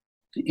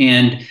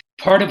 And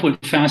part of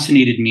what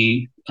fascinated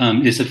me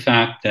is the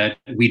fact that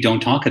we don't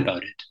talk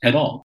about it at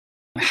all.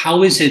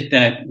 How is it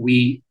that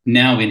we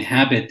now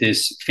inhabit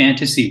this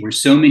fantasy where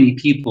so many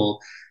people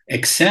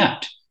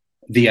accept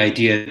the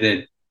idea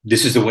that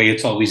this is the way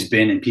it's always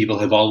been and people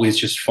have always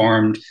just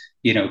farmed,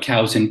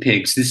 cows and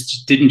pigs?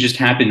 This didn't just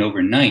happen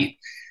overnight.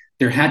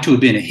 There had to have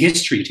been a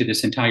history to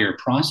this entire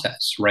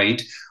process, right?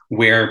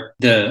 Where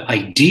the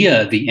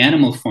idea of the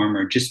animal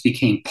farmer just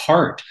became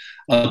part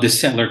of the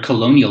settler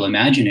colonial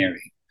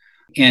imaginary.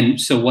 And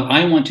so what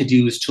I want to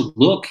do is to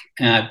look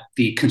at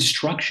the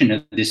construction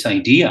of this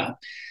idea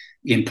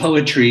in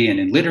poetry and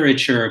in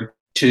literature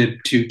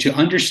to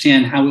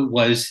understand how it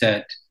was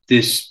that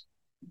this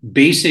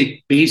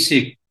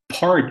basic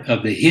part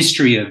of the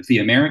history of the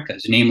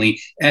Americas,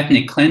 namely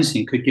ethnic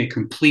cleansing, could get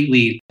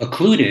completely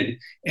occluded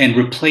and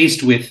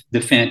replaced with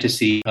the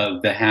fantasy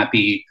of the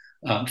happy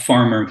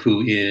farmer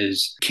who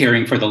is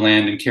caring for the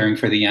land and caring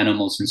for the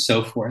animals and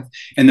so forth.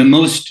 And the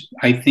most,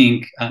 I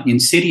think,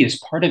 insidious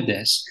part of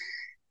this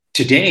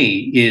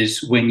today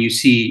is when you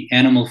see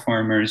animal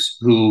farmers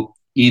who,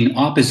 in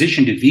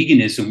opposition to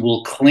veganism,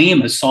 will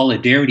claim a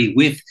solidarity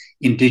with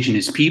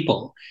indigenous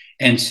people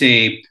and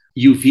say,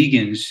 you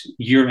vegans,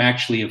 you're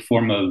actually a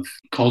form of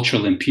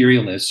cultural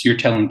imperialists. You're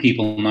telling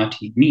people not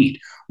to eat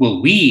meat.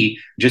 Well, we,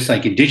 just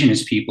like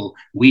indigenous people,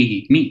 we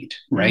eat meat,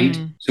 right?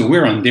 So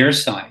we're on their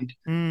side.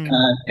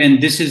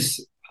 And this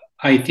is,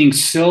 I think,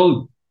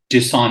 so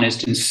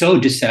dishonest and so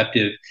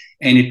deceptive.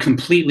 And it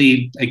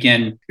completely,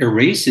 again,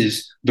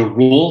 erases the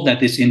role that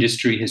this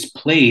industry has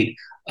played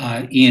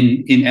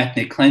in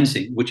ethnic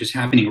cleansing, which is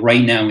happening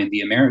right now in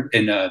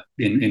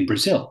in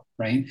Brazil,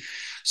 right?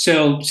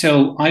 So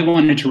I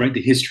wanted to write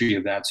the history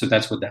of that. So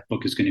that's what that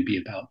book is going to be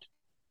about.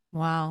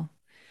 Wow.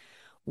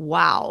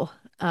 Wow.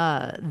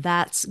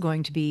 That's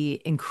going to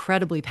be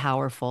incredibly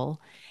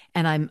powerful.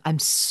 And I'm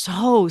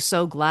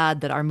so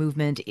glad that our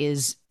movement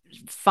is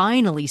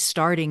finally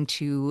starting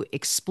to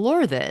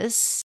explore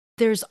this.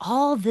 There's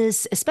all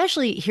this,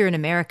 especially here in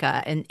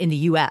America and in the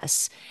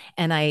US.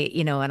 And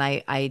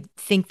I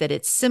think that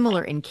it's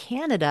similar in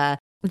Canada.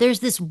 There's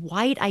this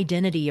white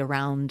identity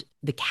around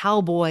the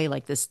cowboy,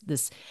 like this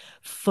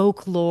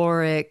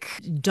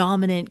folkloric,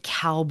 dominant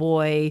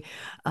cowboy,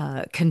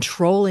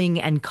 controlling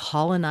and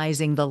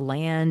colonizing the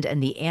land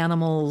and the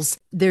animals.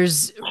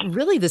 There's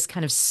really this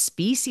kind of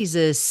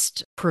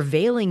speciesist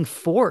prevailing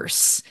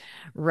force,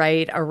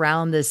 right,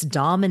 around this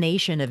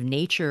domination of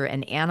nature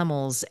and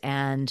animals,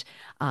 and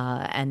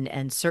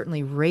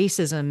certainly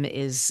racism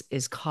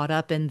is caught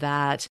up in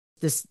that.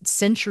 This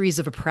centuries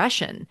of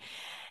oppression.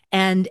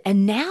 And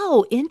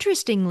now,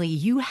 interestingly,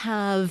 you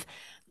have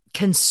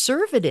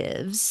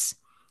conservatives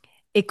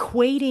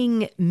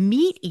equating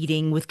meat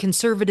eating with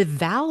conservative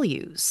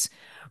values,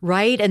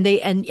 right?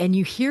 And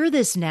you hear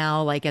this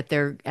now, like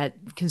at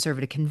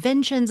conservative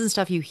conventions and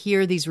stuff. You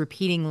hear these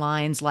repeating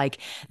lines like,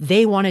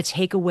 they want to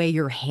take away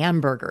your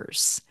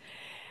hamburgers.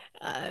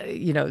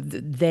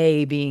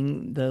 They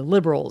being the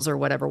liberals or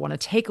whatever, want to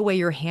take away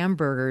your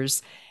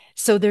hamburgers.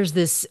 So there's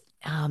this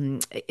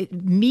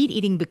meat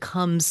eating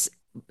becomes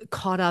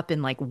caught up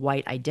in like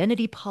white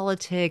identity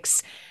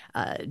politics,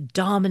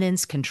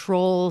 dominance,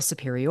 control,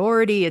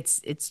 superiority.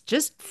 It's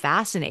just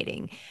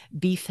fascinating.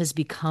 Beef has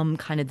become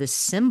kind of the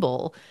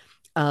symbol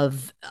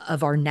of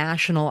our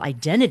national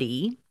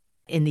identity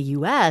in the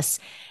US,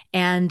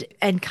 and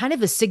kind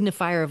of a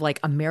signifier of like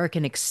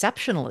American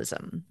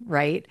exceptionalism,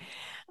 right?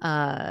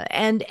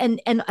 And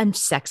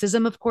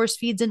sexism, of course,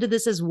 feeds into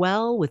this as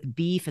well, with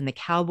beef and the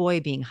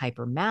cowboy being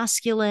hyper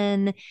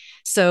masculine.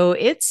 So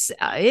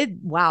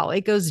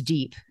it goes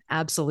deep.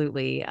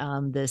 Absolutely.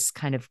 This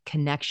kind of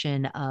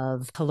connection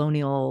of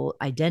colonial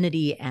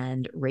identity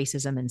and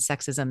racism and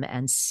sexism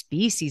and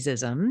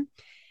speciesism.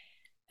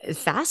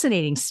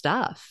 Fascinating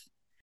stuff.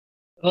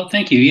 Well,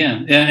 thank you.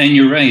 Yeah. And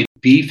you're right.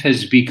 Beef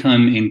has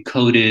become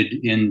encoded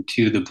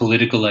into the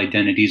political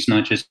identities,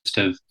 not just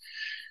of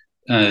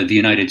the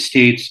United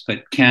States,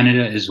 but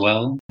Canada as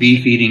well.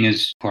 Beef eating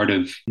is part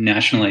of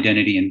national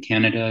identity in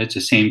Canada. It's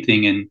the same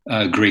thing in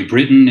Great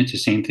Britain. It's the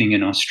same thing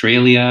in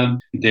Australia.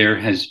 There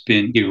has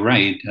been, you're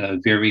right, a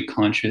very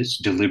conscious,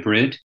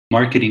 deliberate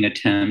marketing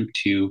attempt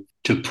to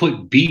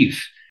put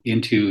beef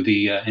into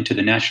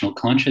the national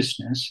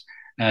consciousness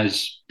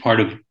as part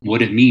of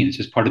what it means,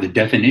 as part of the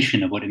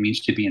definition of what it means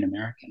to be an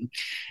American.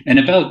 And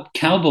about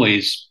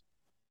cowboys,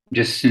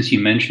 just since you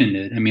mentioned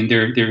it, I mean,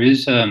 there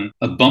is a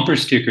bumper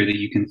sticker that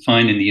you can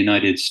find in the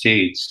United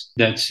States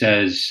that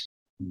says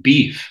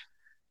beef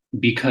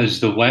because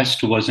the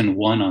West wasn't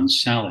won on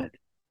salad.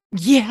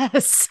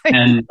 Yes.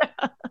 And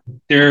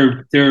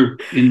they're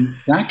in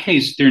that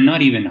case, they're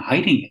not even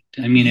hiding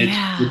it. I mean,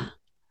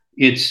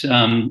 it's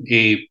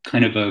a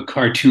kind of a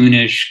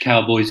cartoonish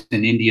cowboys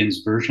and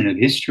Indians version of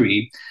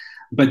history,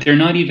 but they're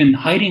not even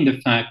hiding the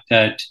fact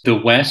that the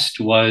West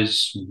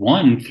was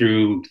won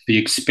through the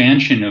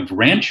expansion of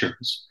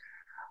ranchers,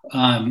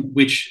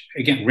 which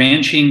again,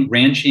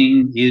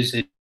 ranching is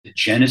a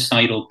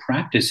genocidal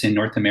practice in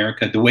North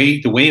America. The way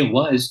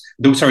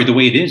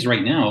it is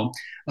right now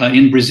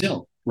in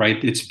Brazil.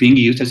 Right, it's being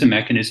used as a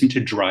mechanism to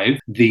drive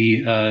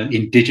the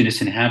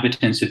indigenous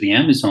inhabitants of the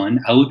Amazon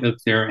out of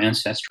their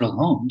ancestral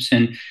homes.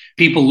 And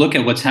people look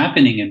at what's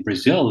happening in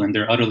Brazil and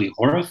they're utterly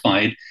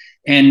horrified,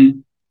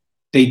 and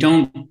they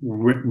don't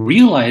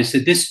realize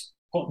that this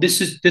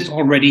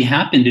already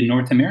happened in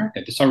North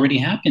America. This already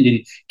happened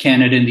in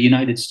Canada and the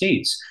United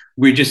States.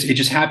 It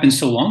just happened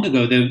so long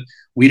ago that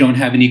we don't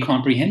have any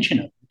comprehension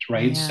of it.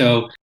 Right. Yeah.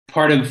 So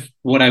part of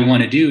what I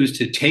want to do is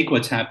to take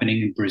what's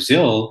happening in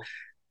Brazil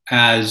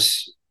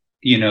as,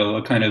 you know,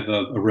 a kind of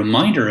a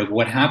reminder of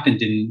what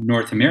happened in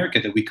North America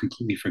that we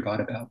completely forgot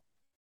about.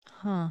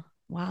 Huh.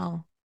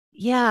 Wow.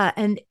 Yeah.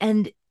 And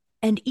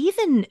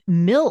even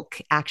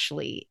milk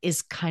actually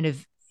is kind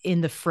of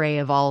in the fray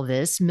of all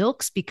this.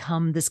 Milk's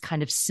become this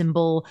kind of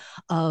symbol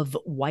of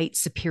white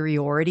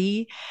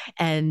superiority.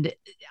 And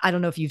I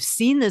don't know if you've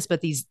seen this,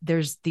 but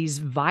there's these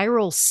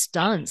viral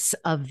stunts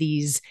of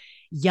these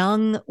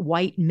young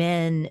white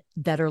men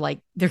that are like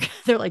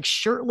they're like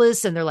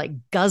shirtless and they're like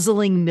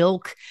guzzling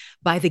milk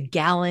by the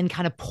gallon,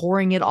 kind of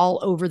pouring it all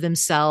over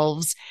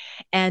themselves.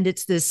 And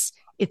it's this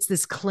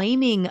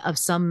claiming of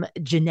some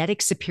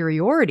genetic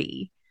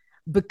superiority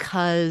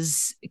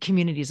because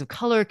communities of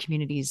color,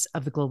 communities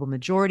of the global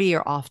majority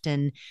are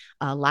often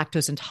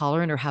lactose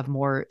intolerant or have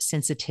more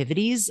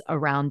sensitivities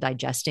around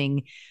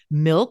digesting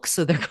milk.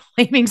 So they're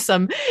claiming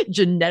some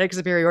genetic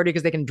superiority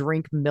because they can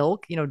drink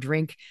milk,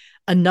 drink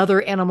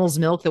another animal's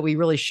milk that we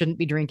really shouldn't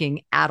be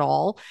drinking at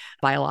all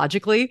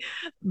biologically.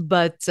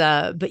 But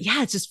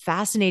yeah, it's just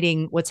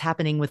fascinating what's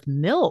happening with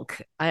milk.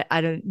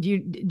 I don't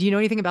do you know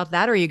anything about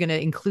that? Or are you going to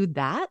include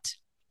that?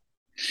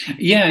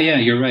 Yeah,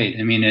 you're right.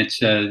 I mean, it's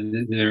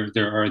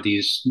there are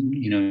these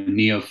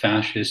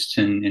neo-fascists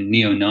and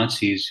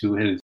neo-Nazis who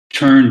have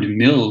turned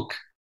milk,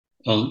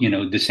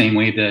 the same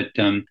way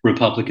that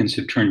Republicans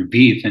have turned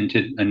beef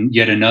into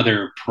yet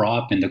another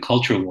prop in the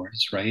culture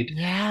wars, right?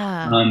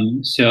 Yeah.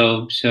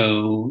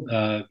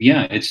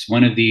 Yeah, it's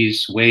one of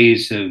these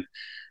ways of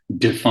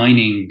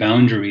defining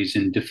boundaries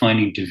and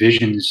defining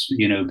divisions,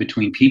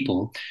 between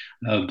people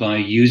by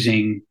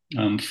using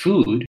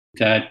food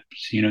that,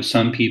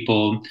 some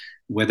people,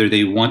 whether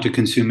they want to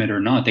consume it or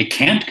not, they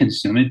can't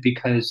consume it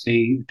because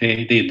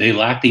they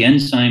lack the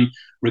enzyme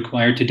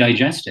required to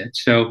digest it.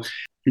 So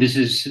this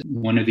is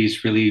one of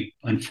these really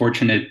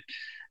unfortunate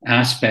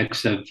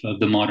aspects of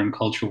the modern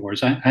culture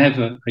wars.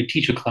 I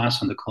teach a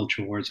class on the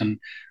culture wars, and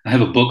I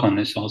have a book on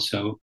this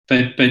also.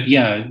 But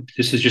yeah,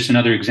 this is just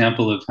another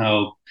example of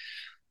how,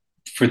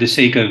 for the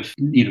sake of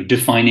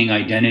defining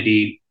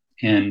identity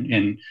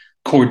and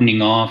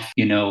cordoning off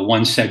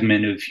one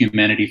segment of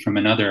humanity from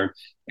another,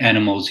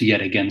 animals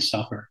yet again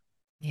suffer.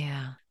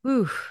 Yeah.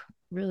 Ooh,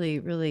 really,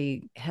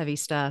 really heavy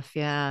stuff.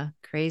 Yeah.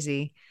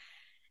 Crazy.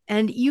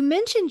 And you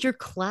mentioned your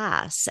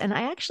class, and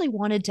I actually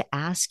wanted to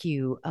ask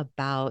you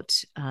about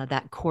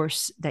that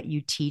course that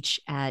you teach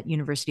at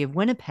University of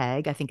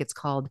Winnipeg. I think it's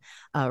called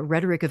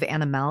Rhetoric of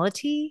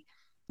Animality.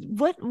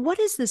 What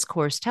is this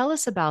course? Tell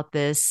us about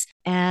this,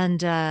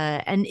 and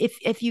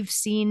if you've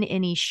seen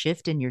any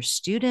shift in your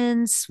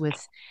students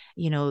with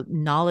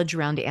knowledge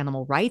around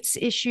animal rights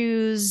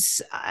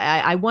issues.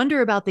 I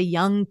wonder about the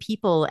young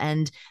people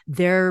and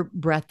their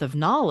breadth of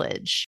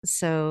knowledge.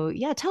 So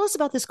yeah, tell us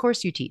about this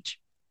course you teach.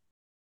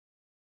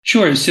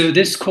 Sure. So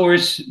this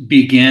course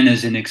began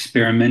as an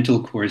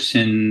experimental course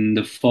in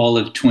the fall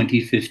of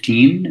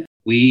 2015.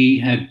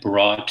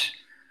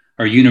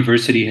 Our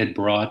university had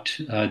brought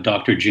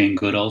Dr. Jane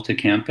Goodall to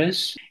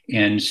campus.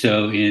 And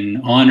so,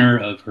 in honor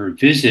of her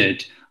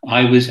visit,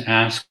 I was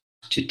asked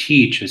to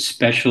teach a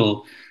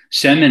special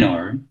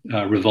seminar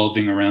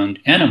revolving around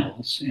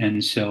animals.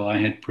 And so, I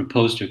had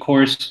proposed a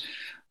course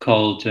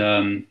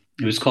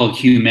it was called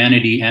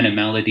Humanity,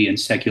 Animality, and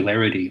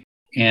Secularity.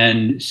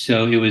 And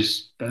so it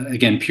was,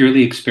 again,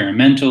 purely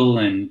experimental,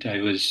 and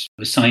I was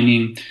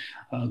assigning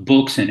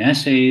books and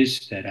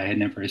essays that I had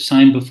never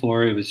assigned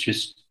before. It was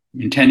just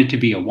intended to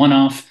be a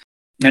one-off.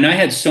 And I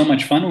had so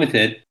much fun with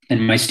it,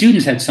 and my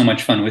students had so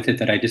much fun with it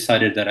that I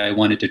decided that I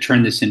wanted to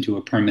turn this into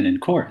a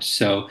permanent course.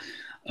 So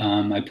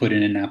I put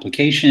in an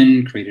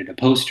application, created a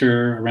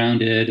poster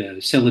around it,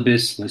 a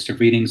syllabus, list of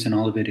readings, and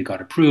all of it. It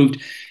got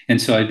approved.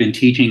 And so I've been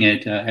teaching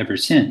it ever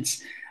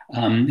since.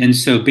 And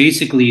so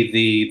basically,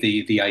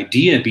 the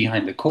idea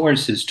behind the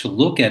course is to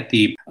look at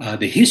the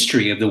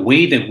history of the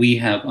way that we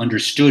have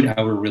understood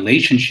our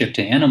relationship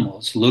to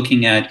animals,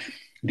 looking at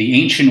the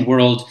ancient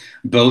world,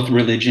 both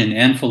religion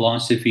and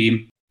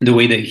philosophy, the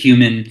way that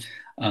human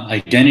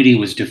identity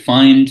was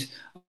defined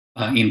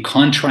in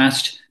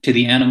contrast to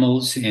the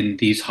animals in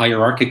these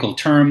hierarchical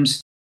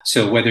terms.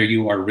 So whether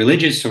you are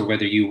religious or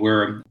whether you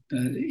were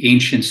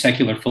ancient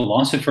secular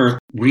philosopher,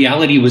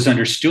 reality was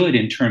understood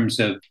in terms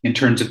of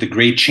the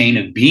great chain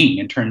of being,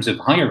 in terms of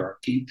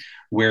hierarchy,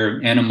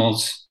 where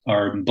animals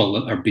are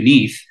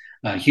beneath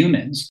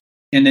humans.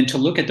 And then to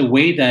look at the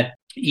way that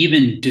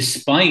even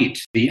despite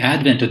the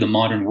advent of the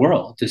modern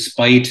world,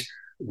 despite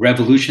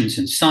revolutions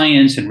in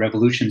science and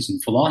revolutions in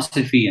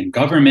philosophy and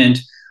government,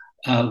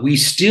 we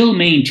still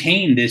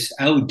maintain this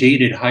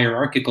outdated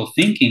hierarchical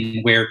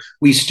thinking where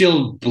we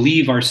still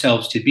believe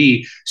ourselves to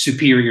be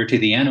superior to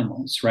the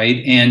animals,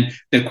 right? And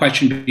the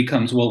question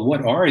becomes, well,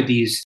 what are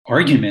these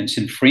arguments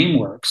and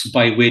frameworks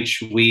by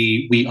which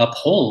we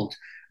uphold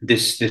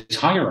this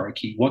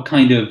hierarchy?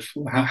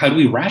 How do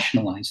we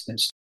rationalize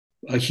this?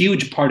 A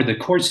huge part of the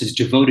course is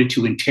devoted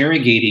to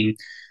interrogating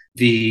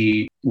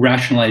the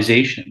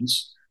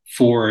rationalizations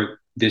for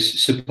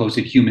this supposed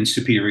human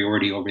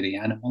superiority over the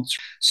animals.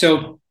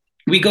 So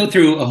we go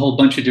through a whole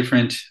bunch of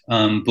different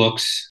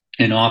books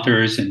and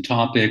authors and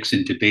topics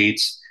and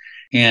debates,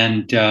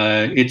 and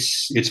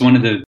it's one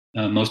of the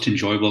most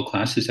enjoyable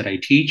classes that I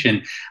teach.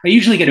 And I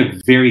usually get a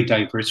very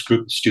diverse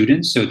group of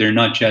students, so they're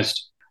not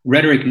just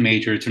rhetoric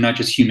majors, they're not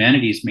just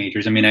humanities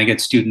majors. I mean, I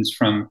get students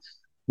from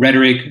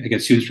rhetoric, I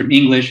get students from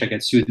English, I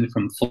get students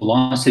from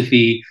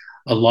philosophy,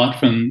 a lot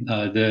from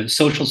the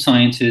social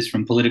sciences,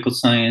 from political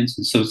science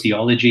and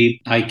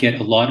sociology. I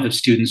get a lot of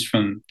students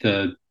from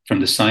the from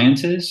the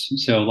sciences.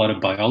 So a lot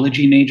of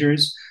biology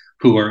majors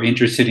who are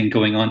interested in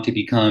going on to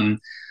become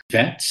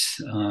vets,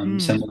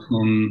 some of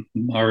whom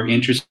are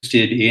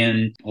interested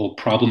in the whole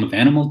problem of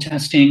animal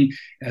testing.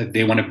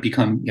 They want to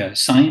become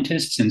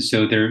scientists, and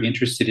so they're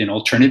interested in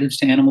alternatives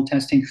to animal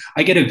testing.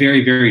 I get a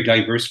very, very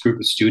diverse group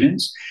of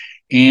students.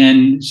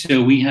 And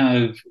so we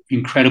have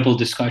incredible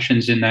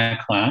discussions in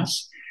that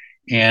class.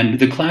 And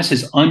the class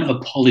is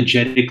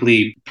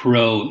unapologetically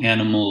pro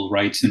animal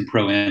rights and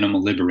pro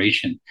animal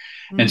liberation.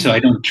 And so I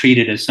don't treat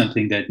it as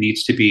something that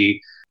needs to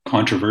be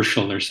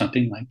controversial or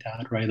something like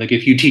that, right? Like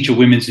if you teach a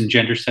women's and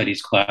gender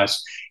studies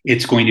class,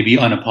 it's going to be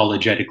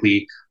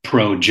unapologetically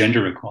pro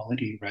gender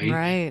equality, right?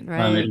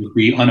 Right. It will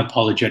be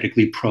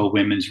unapologetically pro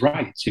women's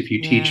rights. If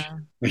you teach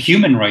a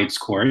human rights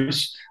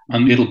course,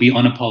 it'll be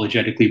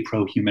unapologetically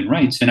pro human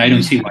rights. And I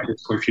don't see why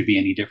this course should be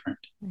any different.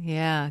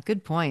 Yeah,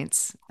 good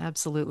points.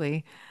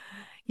 Absolutely.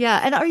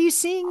 Yeah, and are you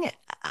seeing?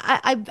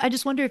 I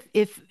just wonder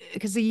if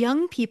because the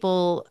young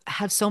people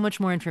have so much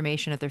more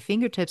information at their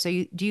fingertips.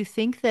 Do you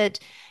think that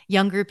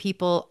younger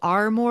people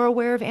are more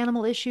aware of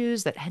animal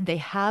issues, that they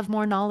have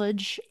more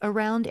knowledge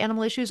around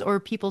animal issues, or are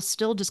people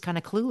still just kind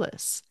of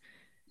clueless?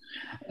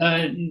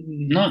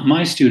 Not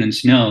my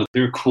students, no.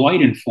 They're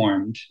quite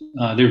informed.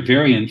 They're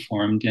very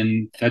informed,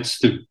 and that's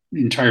the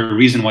entire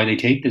reason why they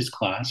take this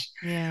class.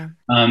 Yeah.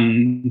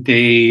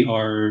 They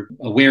are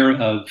aware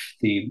of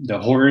the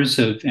horrors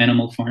of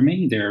animal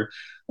farming. They're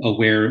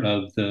aware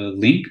of the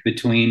link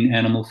between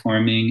animal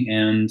farming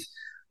and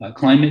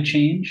climate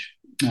change,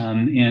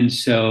 and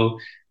so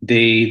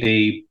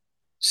they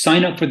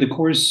sign up for the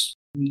course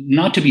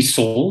not to be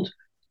sold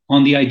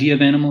on the idea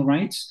of animal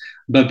rights,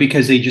 but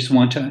because they just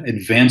want to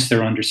advance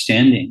their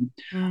understanding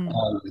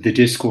of the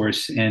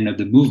discourse and of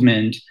the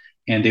movement,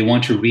 and they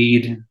want to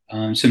read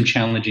some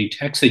challenging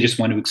texts. They just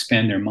want to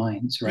expand their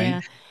minds,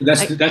 right? Yeah.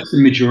 That's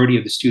the majority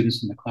of the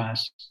students in the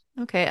class.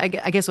 Okay.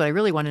 I guess what I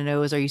really want to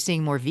know is, are you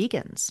seeing more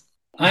vegans?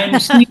 I'm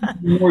seeing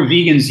more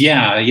vegans.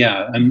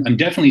 Yeah. I'm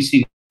definitely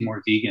seeing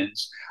more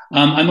vegans.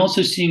 I'm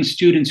also seeing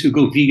students who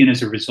go vegan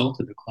as a result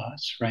of the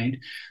class, right?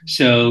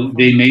 So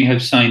they may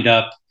have signed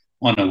up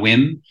on a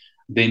whim.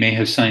 They may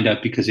have signed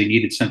up because they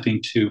needed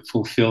something to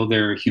fulfill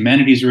their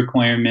humanities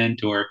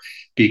requirement, or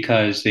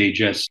because they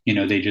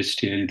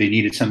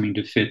needed something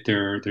to fit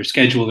their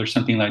schedule or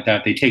something like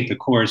that. They take the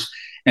course,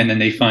 and then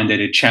they find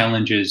that it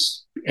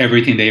challenges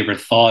everything they ever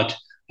thought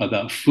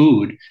about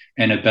food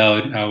and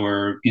about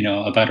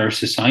our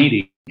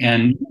society.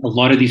 And a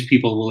lot of these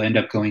people will end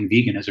up going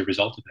vegan as a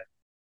result of it.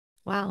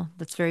 Wow,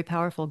 that's very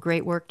powerful.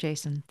 Great work,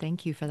 Jason.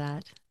 Thank you for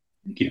that.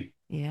 Thank you.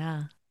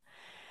 Yeah.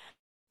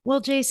 Well,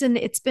 Jason,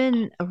 it's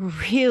been a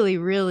really,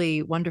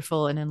 really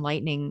wonderful and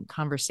enlightening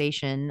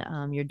conversation.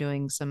 You're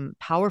doing some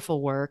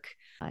powerful work.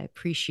 I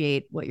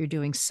appreciate what you're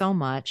doing so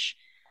much.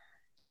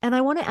 And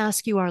I want to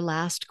ask you our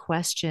last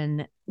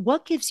question.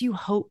 What gives you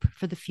hope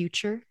for the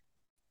future?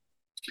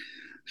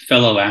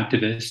 Fellow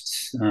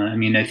activists.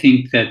 I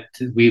think that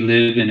we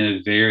live in a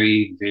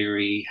very,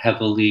 very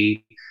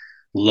heavily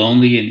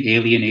lonely and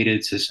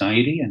alienated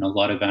society, and a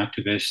lot of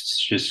activists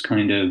just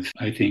kind of,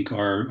 I think,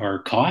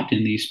 are caught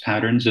in these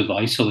patterns of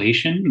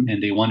isolation,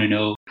 and they want to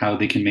know how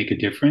they can make a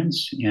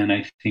difference. And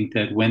I think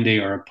that when they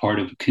are a part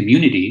of a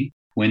community,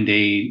 when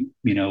they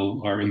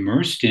are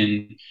immersed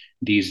in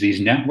these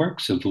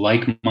networks of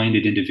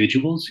like-minded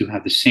individuals who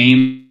have the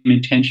same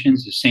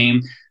intentions, the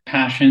same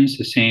passions,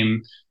 the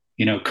same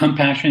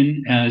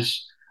compassion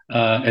as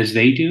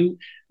they do,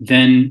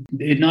 then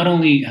it not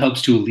only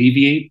helps to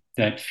alleviate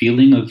that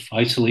feeling of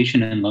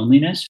isolation and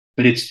loneliness,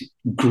 but it's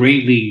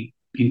greatly,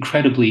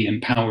 incredibly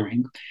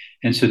empowering.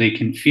 And so they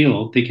can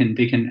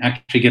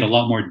actually get a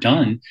lot more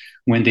done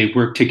when they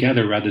work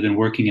together rather than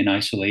working in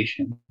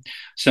isolation.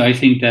 So I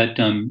think that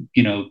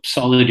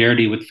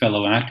solidarity with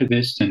fellow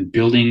activists and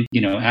building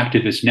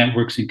activist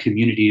networks and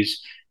communities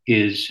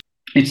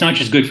it's not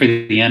just good for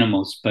the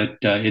animals, but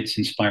it's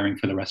inspiring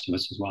for the rest of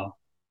us as well.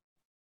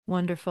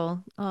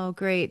 Wonderful. Oh,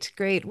 great,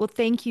 great. Well,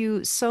 thank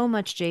you so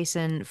much,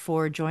 Jason,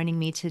 for joining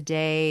me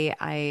today.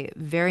 I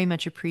very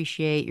much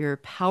appreciate your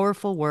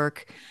powerful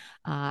work.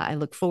 I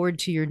look forward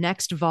to your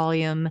next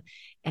volume.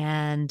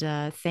 And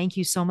thank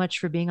you so much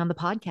for being on the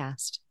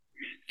podcast.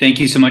 Thank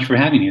you so much for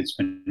having me. It's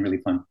been really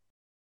fun.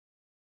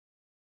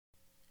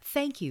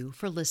 Thank you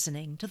for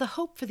listening to the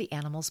Hope for the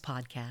Animals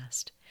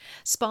podcast,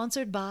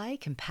 sponsored by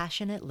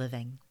Compassionate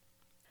Living.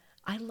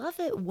 I love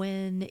it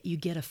when you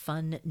get a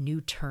fun new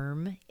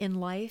term in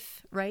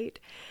life, right?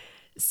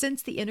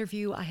 Since the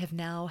interview, I have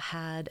now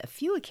had a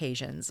few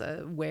occasions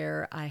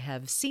where I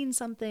have seen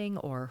something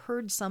or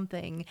heard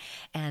something,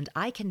 and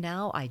I can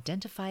now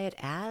identify it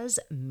as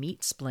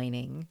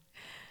meat-splaining.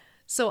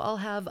 So I'll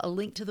have a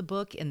link to the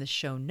book in the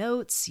show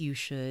notes. You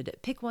should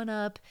pick one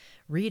up,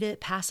 read it,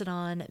 pass it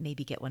on,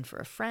 maybe get one for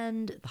a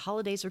friend. The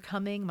holidays are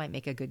coming, might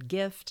make a good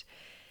gift.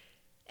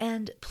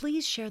 And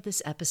please share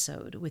this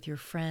episode with your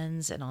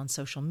friends and on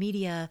social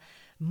media.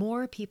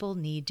 More people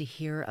need to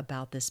hear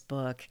about this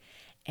book.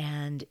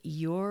 And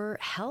your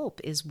help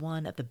is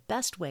one of the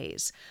best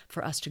ways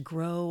for us to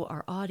grow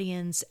our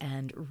audience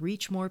and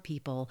reach more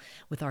people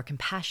with our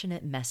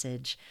compassionate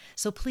message.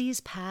 So please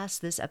pass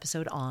this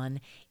episode on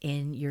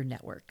in your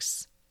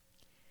networks.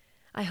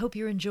 I hope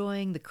you're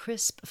enjoying the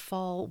crisp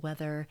fall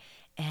weather,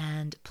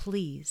 and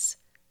please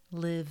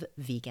live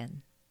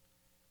vegan.